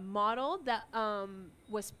model that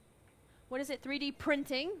was, 3D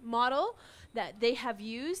printing model that they have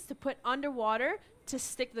used to put underwater to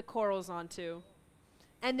stick the corals onto.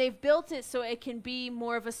 And they've built it so it can be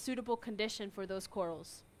more of a suitable condition for those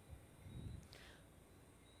corals.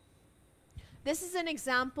 This is an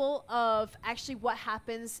example of actually what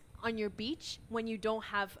happens on your beach when you don't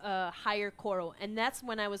have a higher coral. And that's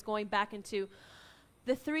when I was going back into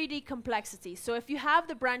the 3D complexity. So if you have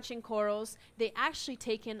the branching corals, they actually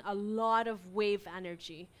take in a lot of wave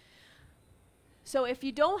energy. So if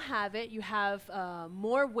you don't have it, you have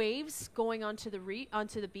more waves going onto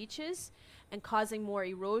the beaches and causing more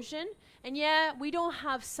erosion. And yeah, we don't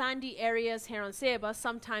have sandy areas here on Ceiba,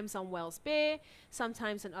 sometimes on Wells Bay,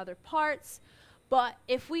 sometimes in other parts. But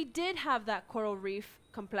if we did have that coral reef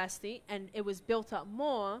complexity and it was built up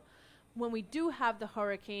more, when we do have the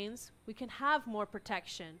hurricanes, we can have more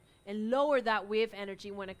protection and lower that wave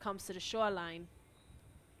energy when it comes to the shoreline.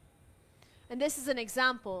 And this is an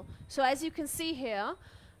example. So as you can see here,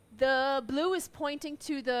 the blue is pointing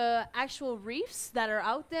to the actual reefs that are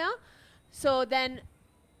out there. So then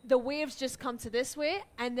the waves just come to this way,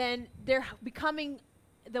 and then they're becoming,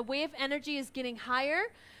 the wave energy is getting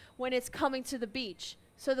higher when it's coming to the beach.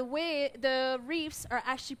 So the reefs are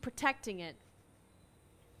actually protecting it.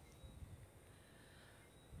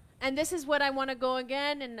 And this is what I want to go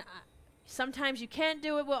again, and sometimes you can't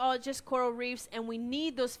do it with all just coral reefs, and we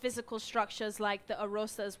need those physical structures like the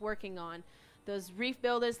Arosa is working on. Those reef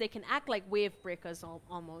builders, they can act like wave breakers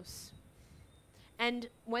almost. And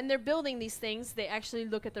when they're building these things, they actually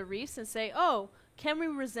look at the reefs and say, oh, Can we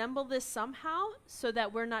resemble this somehow so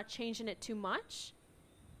that we're not changing it too much?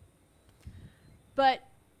 But,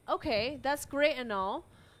 okay, that's great and all,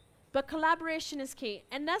 but collaboration is key.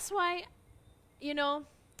 And that's why, you know,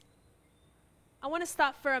 I want to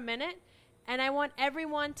stop for a minute, and I want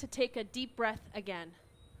everyone to take a deep breath again.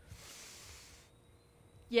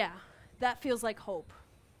 Yeah, that feels like hope.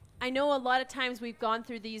 I know a lot of times we've gone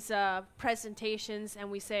through these presentations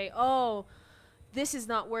and we say, oh, this is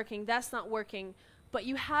not working, that's not working. But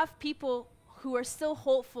you have people who are still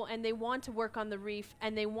hopeful and they want to work on the reef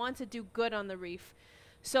and they want to do good on the reef.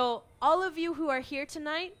 So all of you who are here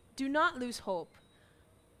tonight, do not lose hope.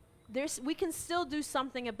 We can still do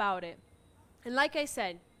something about it. And like I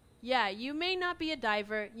said, yeah, you may not be a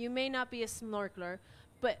diver, you may not be a snorkeler,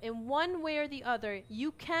 but in one way or the other,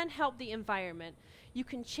 you can help the environment. You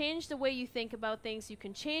can change the way you think about things, you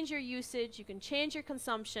can change your usage, you can change your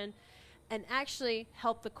consumption, and actually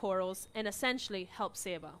help the corals and essentially help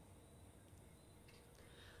Saba.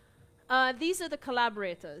 These are the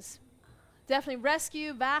collaborators. Definitely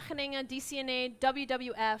Rescue, Wageningen, DCNA,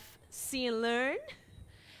 WWF, See and Learn.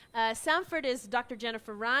 Sanford is Dr.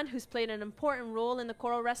 Jennifer Rand, who's played an important role in the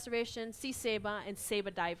coral restoration, Sea Saba, and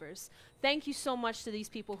Saba Divers. Thank you so much to these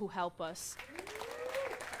people who help us.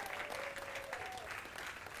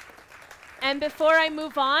 And before I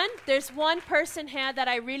move on, there's one person here that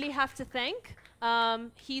I really have to thank.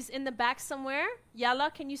 He's in the back somewhere.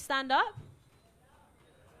 Yella, can you stand up?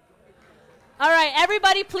 All right,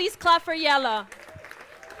 everybody please clap for Yella.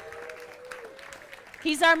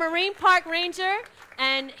 He's our Marine Park Ranger,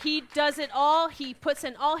 and he does it all. He puts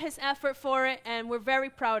in all his effort for it, and we're very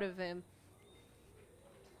proud of him.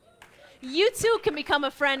 You too can become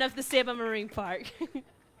a friend of the Saba Marine Park.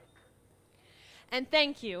 And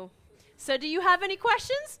thank you. So do you have any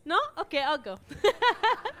questions? No? Okay, I'll go.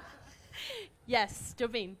 Yes,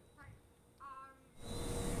 Jovine.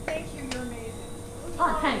 Thank you, you're amazing.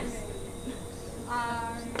 Oh, thanks.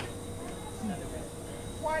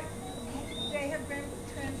 What, they have been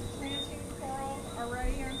transplanting corals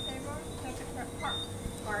already on Saba? That's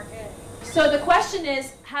a part A. So the question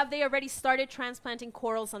is, have they already started transplanting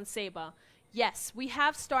corals on Saba? Yes, we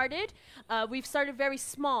have started. We've started very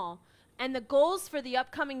small. And the goals for the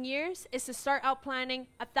upcoming years is to start out planting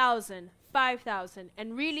 1,000, 5,000,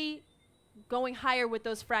 and really going higher with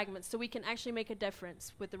those fragments so we can actually make a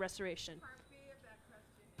difference with the restoration. Part B of that question.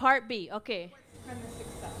 Part B, okay. What's been the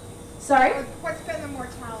success? Sorry? Or what's been the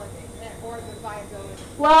mortality or the viability?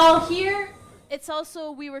 Well, here it's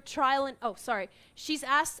also we were trialing. Oh, sorry. She's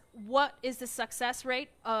asked what is the success rate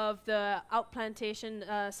of the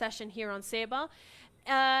outplantation session here on Saba.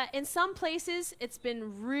 In some places, it's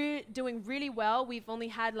been doing really well. We've only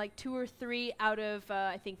had like 2 or 3 out of,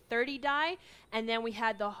 I think, 30 die. And then we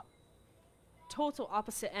had the total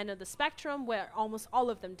opposite end of the spectrum where almost all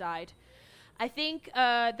of them died. I think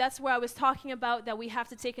that's where I was talking about that we have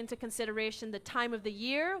to take into consideration the time of the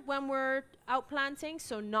year when we're outplanting,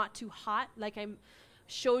 so not too hot. Like I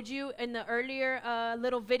showed you in the earlier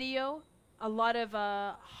little video, a lot of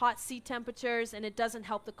hot sea temperatures, and it doesn't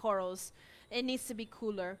help the corals. It needs to be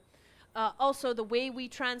cooler. Also, the way we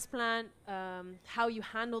transplant, how you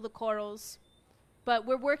handle the corals. But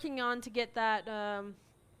we're working on to get that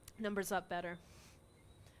numbers up better.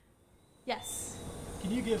 Yes?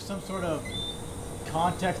 Can you give some sort of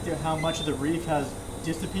context to how much of the reef has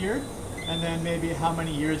disappeared? And then maybe how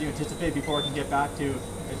many years you anticipate before it can get back to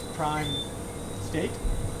its prime state?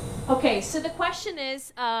 Okay, so the question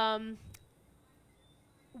is,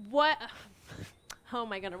 what... How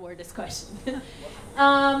am I going to word this question?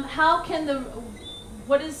 How can the...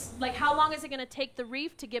 how long is it going to take the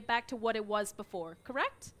reef to get back to what it was before,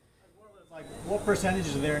 correct? Like, what percentage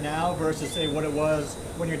is there now versus, say, what it was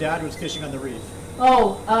when your dad was fishing on the reef?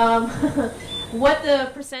 Oh, what the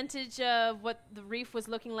percentage of what the reef was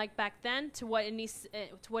looking like back then to what it needs,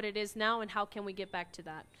 to what it is now, and how can we get back to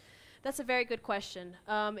that? That's a very good question.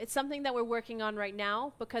 It's something that we're working on right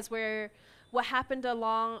now because what happened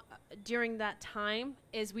during that time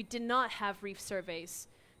is we did not have reef surveys,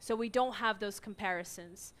 so we don't have those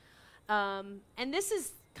comparisons. And this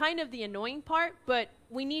is kind of the annoying part, but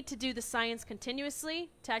we need to do the science continuously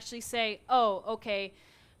to actually say, oh, okay,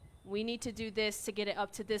 we need to do this to get it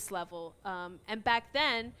up to this level. And back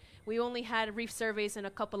then, we only had reef surveys in a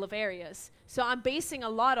couple of areas. So I'm basing a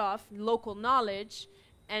lot off local knowledge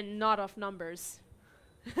and not off numbers.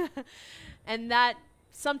 And that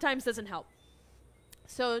sometimes doesn't help.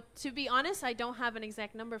 So to be honest, I don't have an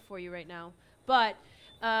exact number for you right now. But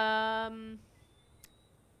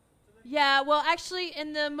yeah, well, actually,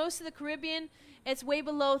 in most of the Caribbean, it's way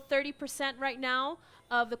below 30% right now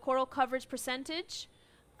of the coral coverage percentage.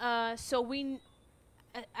 So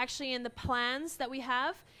actually in the plans that we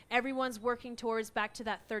have, everyone's working towards back to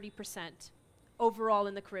that 30% overall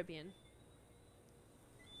in the Caribbean.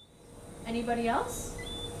 Anybody else?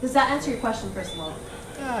 Does that answer your question, first of all?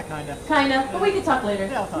 Yeah, kinda. Kinda, but we can talk later.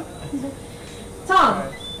 Yeah, I'll talk.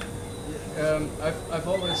 Tom. I've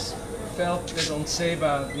always felt that on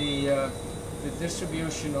Seba the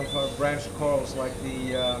distribution of our branched corals, like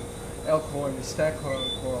the elkhorn, the staghorn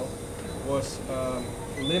coral, was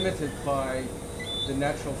limited by the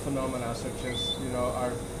natural phenomena such as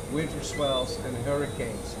our winter swells and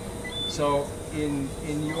hurricanes. So in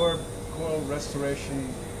your coral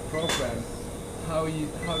restoration program, how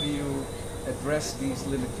do you address these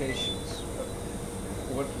limitations?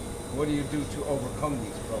 What do you do to overcome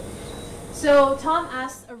these problems? So Tom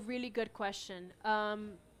asked a really good question.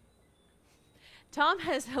 Tom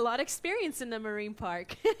has a lot of experience in the marine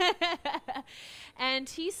park. And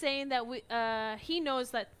he's saying that he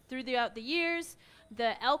knows that throughout the years,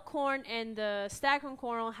 the elkhorn and the staghorn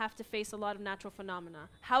coral have to face a lot of natural phenomena.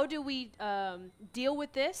 How do we deal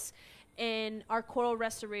with this in our coral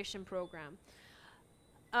restoration program?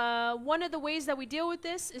 One of the ways that we deal with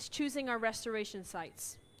this is choosing our restoration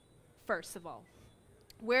sites, first of all.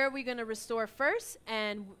 Where are we going to restore first,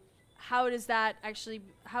 and how is that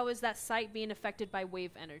site being affected by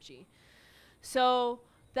wave energy? So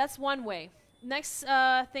that's one way. Next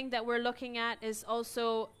thing that we're looking at is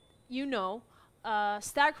also,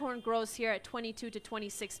 staghorn grows here at 22 to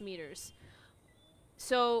 26 meters.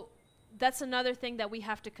 So that's another thing that we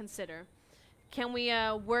have to consider. Can we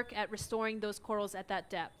work at restoring those corals at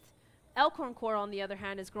that depth? Elkhorn coral, on the other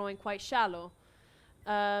hand, is growing quite shallow.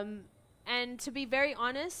 And to be very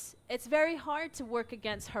honest, it's very hard to work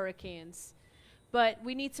against hurricanes. But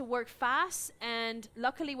we need to work fast, and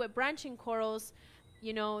luckily with branching corals,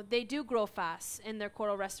 they do grow fast in their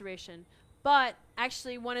coral restoration. But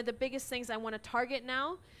actually one of the biggest things I want to target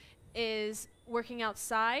now is working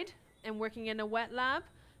outside and working in a wet lab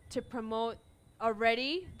to promote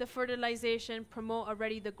already the fertilization, promote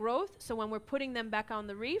already the growth. So when we're putting them back on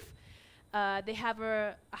the reef, they have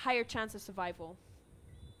a higher chance of survival.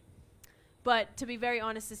 But to be very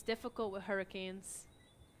honest, it's difficult with hurricanes.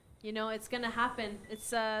 It's going to happen.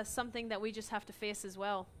 It's something that we just have to face as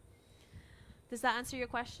well. Does that answer your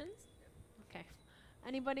questions? Okay.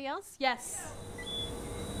 Anybody else? Yes.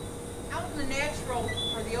 Out in the natural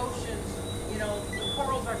or the oceans, the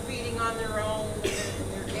corals are feeding on their own and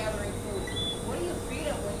they're gathering food. What do you feed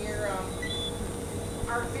them when you're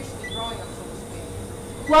artificially growing them, so to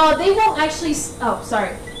speak? Well, they won't actually. Oh,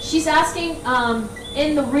 sorry. She's asking.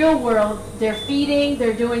 In the real world, they're feeding.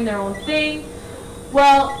 They're doing their own thing.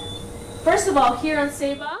 Well, first of all, here on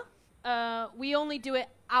Seba, we only do it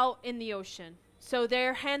out in the ocean, so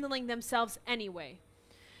they're handling themselves anyway.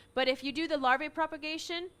 But if you do the larvae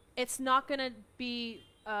propagation, it's not going to be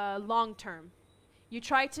long term. You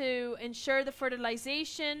try to ensure the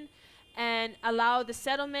fertilization and allow the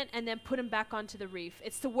settlement, and then put them back onto the reef.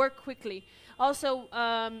 It's to work quickly. Also,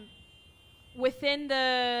 within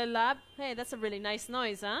the lab, hey, that's a really nice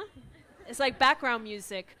noise, huh? It's like background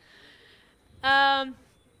music.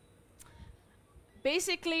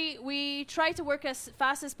 Basically, we try to work as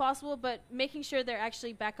fast as possible, but making sure they're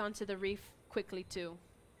actually back onto the reef quickly too,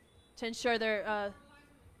 to ensure they're.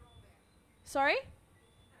 Sorry?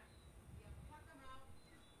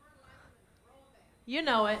 You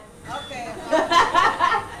know it. Okay.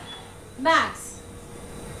 Max.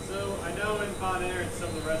 So I know in Bonaire and some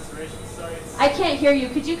of the restoration sites. I can't hear you.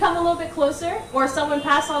 Could you come a little bit closer, or someone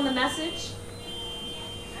pass on the message?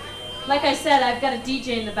 Like I said, I've got a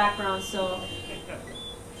DJ in the background, so.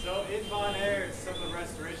 So in Bonaire and some of the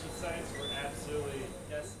restoration sites were absolutely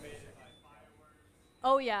decimated by fireworks.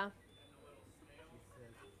 Oh yeah. And the little snails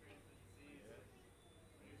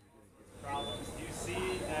and problems. Do you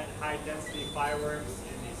see that high density fireworks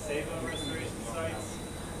in the Saba restoration sites?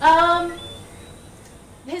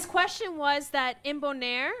 His question was that in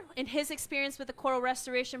Bonaire, in his experience with the coral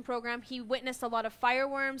restoration program, he witnessed a lot of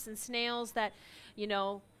fireworms and snails that,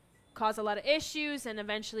 cause a lot of issues and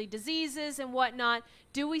eventually diseases and whatnot.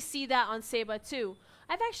 Do we see that on Saba too?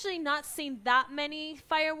 I've actually not seen that many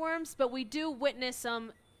fireworms, but we do witness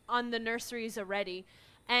them on the nurseries already.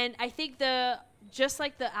 And I think just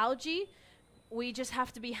like the algae, we just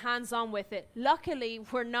have to be hands-on with it. Luckily,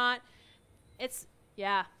 we're not, it's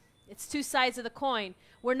two sides of the coin.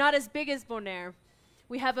 We're not as big as Bonaire.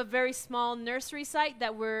 We have a very small nursery site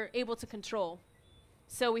that we're able to control.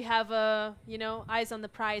 So we have eyes on the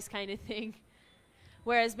prize kind of thing.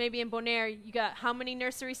 Whereas maybe in Bonaire, you got how many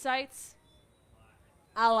nursery sites?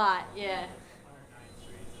 A lot, yeah. 109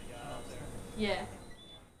 trees they got out there. Yeah.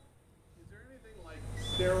 Is there anything like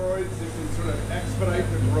steroids that can sort of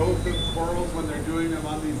expedite the growth of corals when they're doing them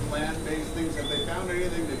on these land-based things? Have they found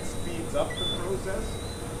anything that speeds up the process?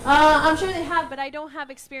 I'm sure they have, but I don't have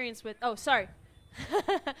experience with. Oh, sorry.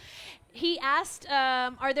 He asked,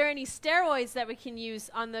 are there any steroids that we can use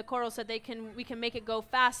on the coral so we can make it go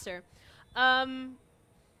faster? In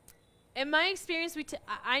my experience,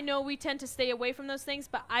 I know we tend to stay away from those things,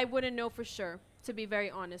 but I wouldn't know for sure, to be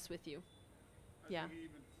very honest with you. Yeah. Even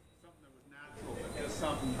something that was natural, but just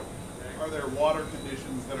something. Are there water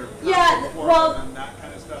conditions that are and that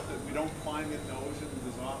kind of stuff that we don't find in the oceans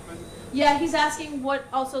as often? Yeah, he's asking what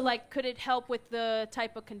also, like, could it help with the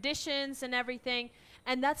type of conditions and everything?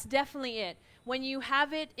 And that's definitely it. When you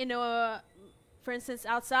have it in a, for instance,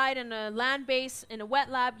 outside in a land base, in a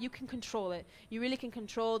wet lab, you can control it. You really can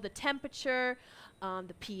control the temperature,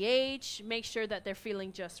 the pH, make sure that they're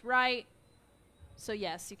feeling just right. So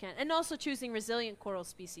yes, you can. And also choosing resilient coral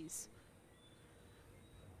species.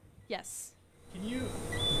 Yes. Can you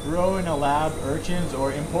grow in a lab urchins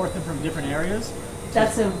or import them from different areas?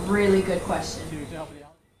 That's a really good question. To help with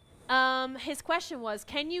the His question was,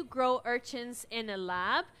 can you grow urchins in a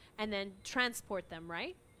lab and then transport them,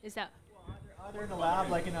 right? Is that... Either in a lab,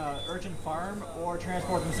 like in a urchin farm, or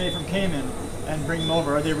transport them, say, from Cayman and bring them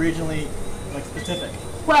over? Are they regionally, like, specific?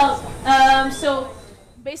 Well, so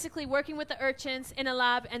basically working with the urchins in a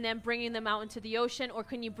lab and then bringing them out into the ocean, or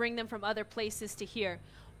can you bring them from other places to here?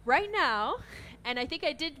 Right now, and I think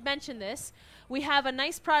I did mention this, we have a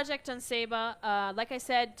nice project on Saba. Like I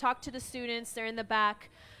said, talk to the students. They're in the back.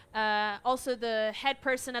 Also, the head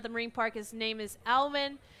person at the marine park, his name is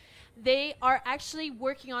Alvin. They are actually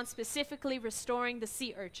working on specifically restoring the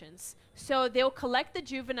sea urchins. So they'll collect the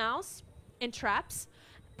juveniles in traps,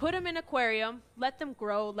 put them in an aquarium, let them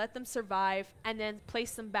grow, let them survive, and then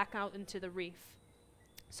place them back out into the reef.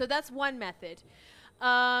 So that's one method.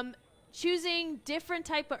 Choosing different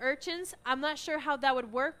type of urchins, I'm not sure how that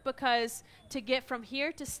would work, because to get from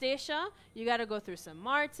here to Statia, you got to go through St.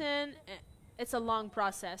 Martin. It's a long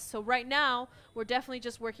process. So right now, we're definitely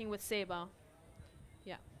just working with Saba.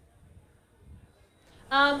 Yeah.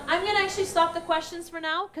 I'm going to actually stop the questions for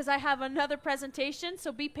now, because I have another presentation,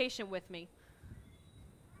 so be patient with me.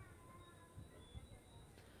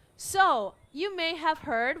 So, you may have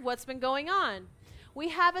heard what's been going on. We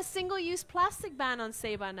have a single-use plastic ban on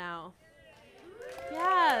Saba now.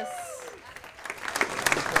 Yes.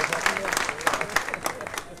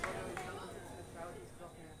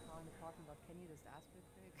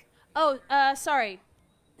 Oh, sorry.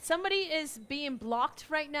 Somebody is being blocked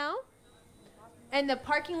right now. And the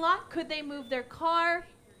parking lot, could they move their car?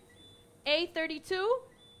 A32?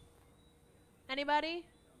 Anybody?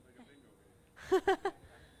 Okay,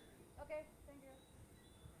 thank you.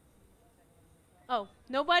 Oh,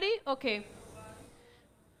 nobody? Okay.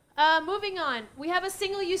 Moving on. We have a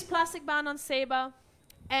single-use plastic ban on Saba,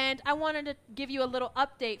 and I wanted to give you a little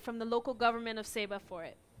update from the local government of Saba for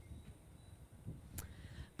it.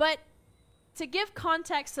 But to give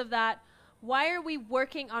context of that, why are we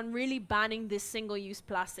working on really banning this single-use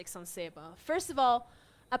plastics on Saba? First of all,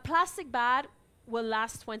 a plastic bag will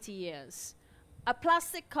last 20 years. A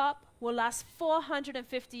plastic cup will last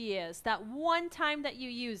 450 years. That one time that you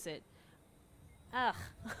use it. Ugh.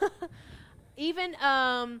 Even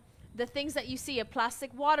the things that you see, a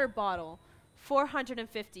plastic water bottle,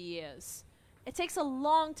 450 years. It takes a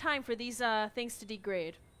long time for these things to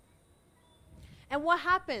degrade. And what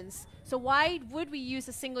happens? So why would we use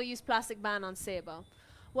a single-use plastic ban on Saba?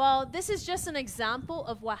 Well, this is just an example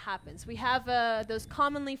of what happens. We have those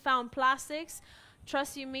commonly found plastics.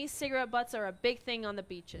 Trust you me, cigarette butts are a big thing on the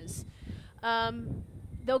beaches.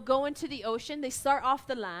 They'll go into the ocean. They start off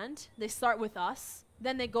the land. They start with us.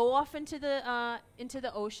 Then they go off into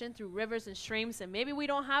the ocean through rivers and streams. And maybe we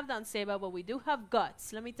don't have that on Saba, but we do have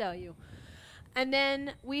guts, let me tell you. And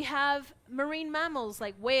then we have marine mammals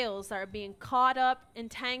like whales that are being caught up,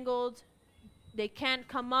 entangled. They can't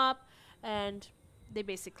come up, and they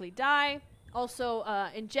basically die. Also,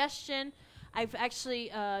 ingestion. I've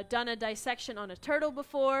actually done a dissection on a turtle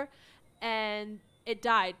before, and it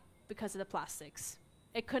died because of the plastics.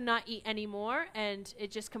 It could not eat anymore, and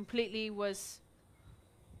it just completely was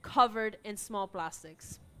covered in small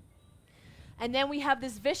plastics. And then we have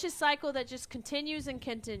this vicious cycle that just continues and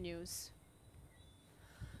continues.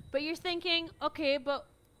 But you're thinking, okay, but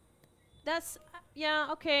that's, yeah,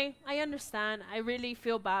 okay, I understand. I really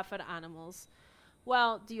feel bad for the animals.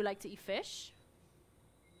 Well, do you like to eat fish?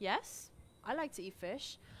 Yes, I like to eat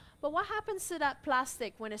fish. But what happens to that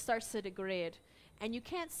plastic when it starts to degrade and you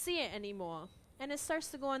can't see it anymore and it starts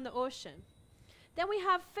to go in the ocean? Then we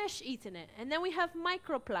have fish eating it, and then we have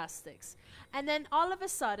microplastics. And then all of a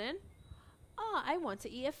sudden, Oh, I want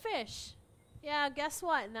to eat a fish. Yeah, guess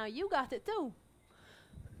what? Now you got it too.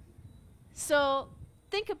 So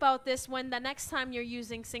think about this when the next time you're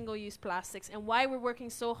using single-use plastics and why we're working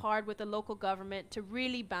so hard with the local government to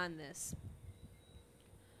really ban this.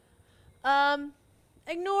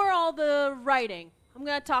 Ignore all the writing. I'm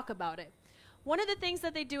going to talk about it. One of the things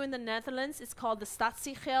that they do in the Netherlands is called the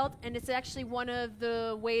statiegeld, and it's actually one of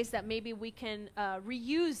the ways that maybe we can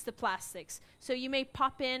reuse the plastics. So you may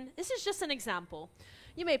pop in, this is just an example.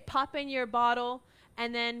 You may pop in your bottle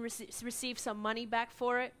and then receive some money back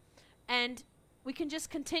for it. And we can just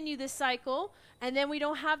continue this cycle, and then we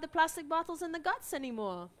don't have the plastic bottles in the guts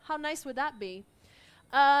anymore. How nice would that be?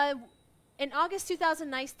 In August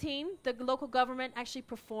 2019, the local government actually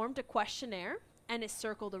performed a questionnaire, and it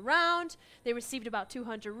circled around. They received about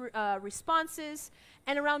 200 responses,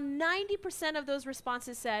 and around 90% of those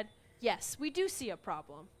responses said, yes, we do see a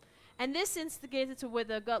problem. And this instigated to where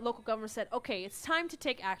the local government said, okay, it's time to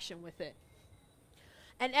take action with it.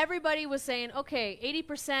 And everybody was saying, okay,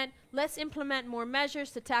 80%, let's implement more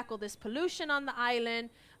measures to tackle this pollution on the island.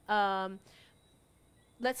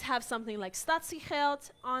 Let's have something like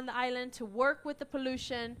statiegeld on the island to work with the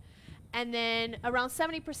pollution. And then around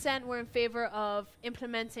 70% were in favor of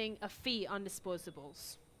implementing a fee on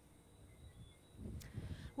disposables.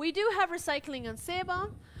 We do have recycling on Seba.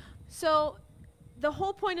 So the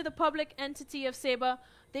whole point of the public entity of Seba,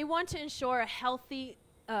 they want to ensure a healthy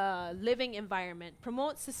living environment,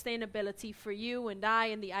 promote sustainability for you and I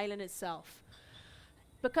and the island itself.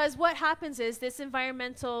 Because what happens is this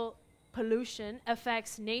environmental pollution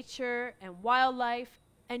affects nature and wildlife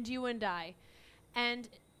and you and I. And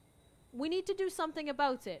we need to do something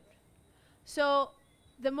about it. So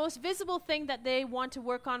the most visible thing that they want to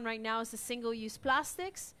work on right now is the single-use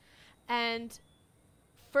plastics. And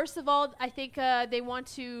first of all, I think they want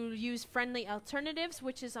to use friendly alternatives,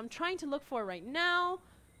 which is I'm trying to look for right now.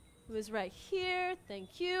 It was right here,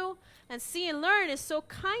 thank you. And See and Learn is so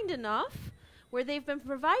kind enough where they've been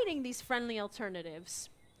providing these friendly alternatives.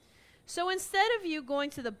 So instead of you going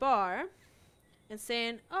to the bar and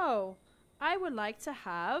saying, oh, I would like to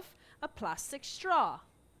have a plastic straw.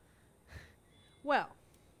 Well,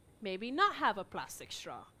 maybe not have a plastic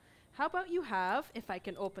straw. How about you have, if I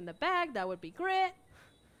can open the bag, that would be great.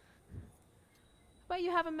 But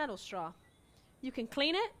you have a metal straw. You can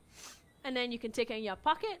clean it, and then you can take it in your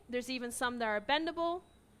pocket. There's even some that are bendable.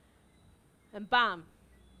 And bam,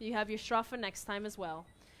 you have your straw for next time as well.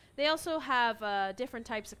 They also have different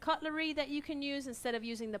types of cutlery that you can use instead of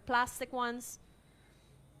using the plastic ones.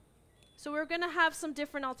 So we're going to have some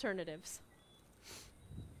different alternatives.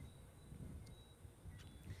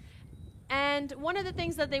 And one of the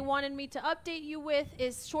things that they wanted me to update you with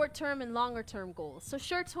is short-term and longer-term goals. So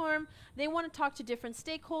short-term, they want to talk to different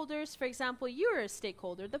stakeholders. For example, you're a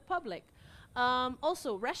stakeholder, the public.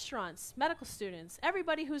 Also, restaurants, medical students,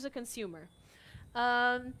 everybody who's a consumer.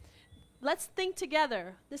 Let's think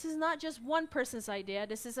together. This is not just one person's idea.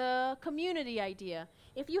 This is a community idea.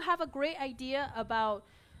 If you have a great idea about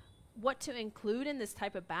what to include in this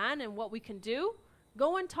type of ban and what we can do,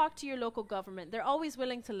 go and talk to your local government. They're always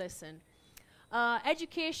willing to listen.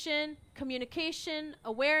 Education, communication,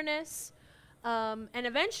 awareness, and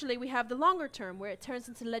eventually we have the longer term where it turns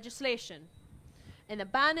into legislation. And the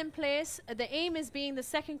ban in place, the aim is being the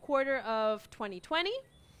second quarter of 2020.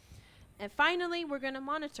 And finally, we're going to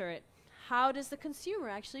monitor it. How does the consumer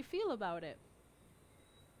actually feel about it?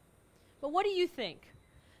 But what do you think?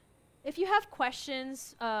 If you have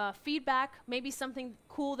questions, feedback, maybe something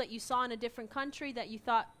cool that you saw in a different country that you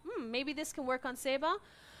thought, maybe this can work on Seba,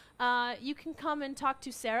 you can come and talk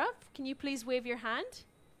to Sarah. Can you please wave your hand?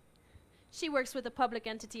 She works with the public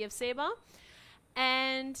entity of Seba.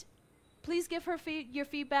 And please give her your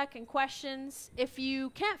feedback and questions. If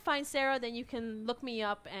you can't find Sarah, then you can look me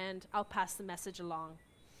up and I'll pass the message along.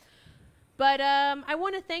 But I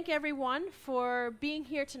want to thank everyone for being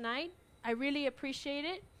here tonight. I really appreciate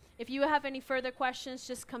it. If you have any further questions,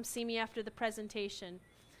 just come see me after the presentation.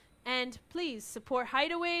 And please support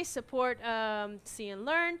Hideaway, support See and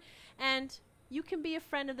Learn, and you can be a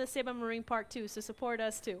friend of the Seba Marine Park too, so support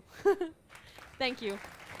us too. Thank you.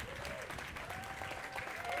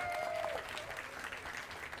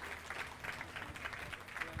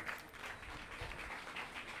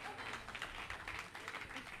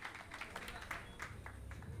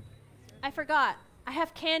 I forgot, I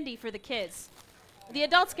have candy for the kids. The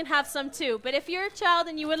adults can have some too, but if you're a child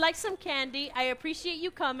and you would like some candy, I appreciate you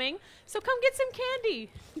coming, so come get some candy.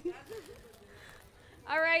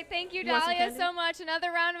 All right, thank you, Dahlia, so much.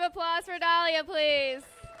 Another round of applause for Dahlia, please.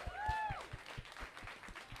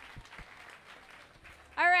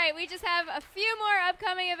 All right, we just have a few more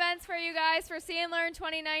upcoming events for you guys for See and Learn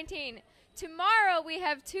 2019. Tomorrow we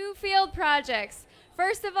have 2 field projects.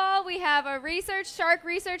 First of all, we have a shark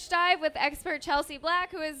research dive with expert Chelsea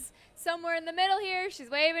Black, who is somewhere in the middle here.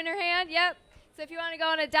 She's waving her hand. Yep. So if you want to go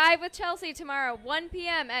on a dive with Chelsea tomorrow, 1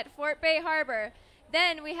 p.m. at Fort Bay Harbor.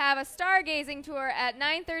 Then we have a stargazing tour at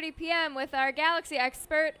 9:30 p.m. with our galaxy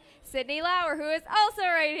expert, Sydney Lauer, who is also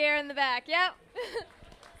right here in the back. Yep.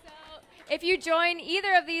 If you join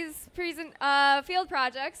either of these field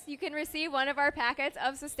projects, you can receive one of our packets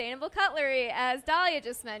of sustainable cutlery, as Dahlia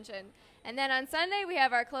just mentioned. And then on Sunday, we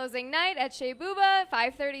have our closing night at Shea Booba,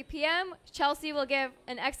 5:30 p.m. Chelsea will give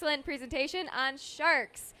an excellent presentation on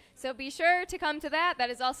sharks. So be sure to come to that. That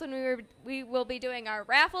is also when we will be doing our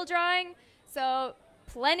raffle drawing. So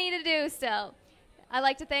plenty to do still. I'd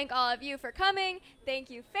like to thank all of you for coming. Thank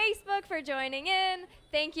you, Facebook, for joining in.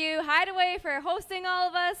 Thank you, Hideaway, for hosting all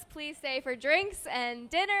of us. Please stay for drinks and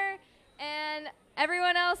dinner. And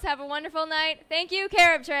everyone else, have a wonderful night. Thank you,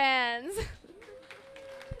 Carib Trans.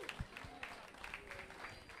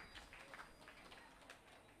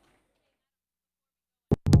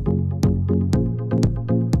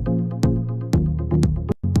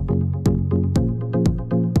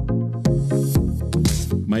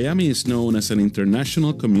 Miami is known as an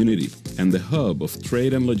international community and the hub of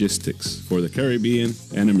trade and logistics for the Caribbean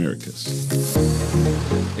and Americas.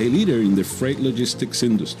 A leader in the freight logistics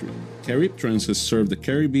industry, Carib Trans has served the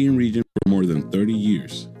Caribbean region for more than 30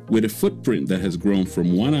 years, with a footprint that has grown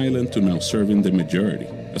from one island to now serving the majority,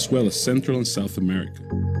 as well as Central and South America.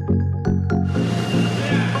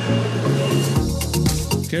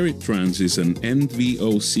 Carib Trans is an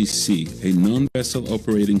NVOCC, a non-vessel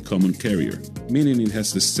operating common carrier, meaning it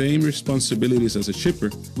has the same responsibilities as a shipper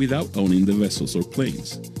without owning the vessels or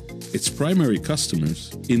planes. Its primary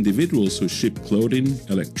customers, individuals who ship clothing,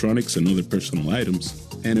 electronics and other personal items,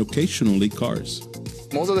 and occasionally cars.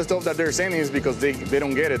 Most of the stuff that they're sending is because they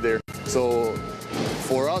don't get it there. So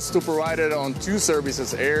for us to provide it on 2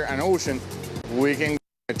 services, air and ocean, we can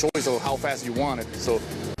get a choice of how fast you want it. So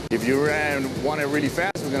if you want it really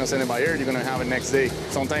fast, we're going to send it by air, you're going to have it next day,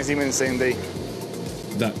 sometimes even the same day.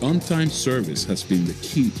 That on-time service has been the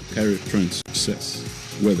key to Carib Trans' success,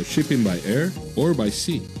 whether shipping by air or by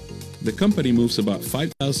sea. The company moves about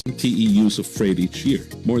 5,000 TEUs of freight each year,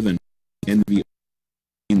 more than NVO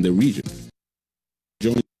in the region.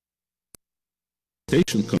 Joining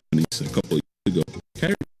transportation companies a couple of years ago,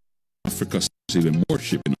 Carib offer customers even more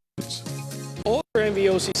shipping options. Other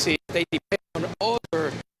NVOCC, they depend on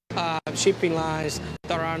other shipping lines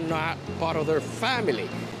that are not part of their family.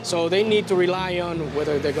 So they need to rely on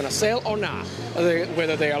whether they're going to sell or not,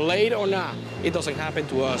 whether they are late or not. It doesn't happen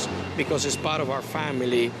to us because it's part of our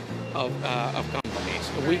family of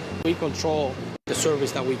companies. We control the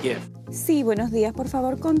service that we give. Sí, buenos días, por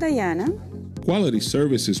favor, con Diana. Quality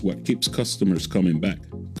service is what keeps customers coming back.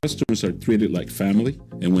 Customers are treated like family,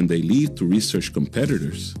 and when they leave to research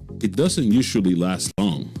competitors, it doesn't usually last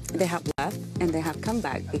long. They have left and they have come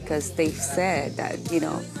back because they've said that,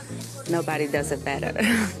 nobody does it better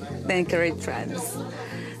than Carib Trans.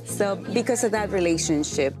 So because of that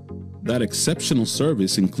relationship. That exceptional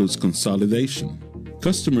service includes consolidation.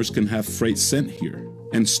 Customers can have freight sent here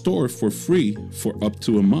and stored for free for up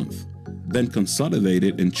to a month, then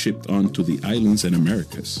consolidated and shipped on to the islands and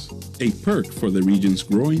Americas, a perk for the region's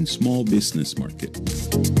growing small business market.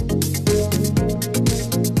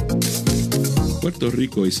 Puerto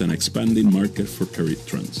Rico is an expanding market for Carib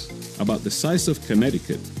Trans, about the size of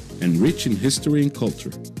Connecticut and rich in history and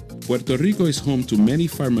culture. Puerto Rico is home to many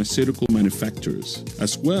pharmaceutical manufacturers,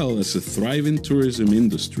 as well as a thriving tourism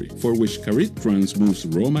industry for which Carib Trans moves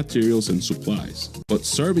raw materials and supplies. But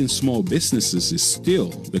serving small businesses is still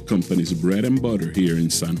the company's bread and butter here in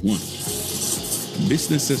San Juan.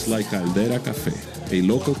 Businesses like Caldera Café, a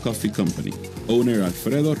local coffee company. Owner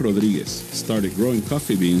Alfredo Rodriguez started growing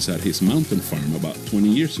coffee beans at his mountain farm about 20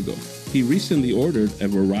 years ago. He recently ordered a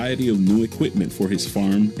variety of new equipment for his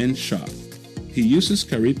farm and shop. He uses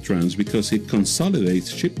Carib Trans because it consolidates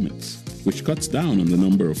shipments, which cuts down on the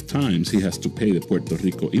number of times he has to pay the Puerto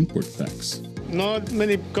Rico import tax. Not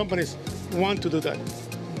many companies want to do that.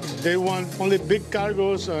 They want only big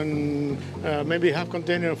cargoes and maybe half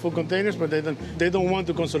container or full containers, but they don't want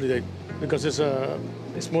to consolidate because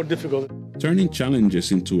it's more difficult. Turning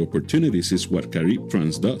challenges into opportunities is what Carib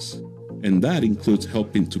Trans does, and that includes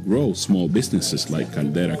helping to grow small businesses like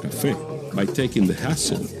Caldera Café by taking the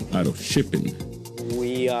hassle out of shipping.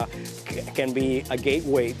 We can be a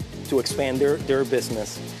gateway to expand their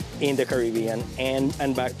business in the Caribbean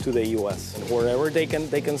and back to the U.S. Wherever they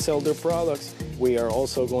can sell their products, we are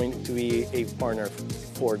also going to be a partner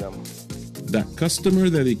for them. That customer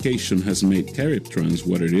dedication has made CaribTrans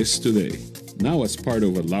what it is today. Now, as part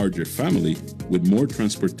of a larger family with more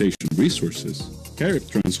transportation resources,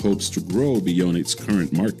 CaribTrans hopes to grow beyond its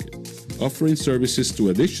current market, offering services to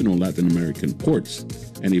additional Latin American ports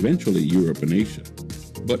and eventually Europe and Asia.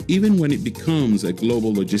 But even when it becomes a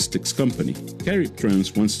global logistics company,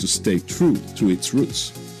 CaribTrans wants to stay true to its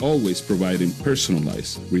roots, always providing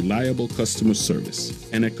personalized, reliable customer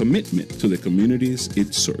service and a commitment to the communities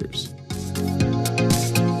it serves.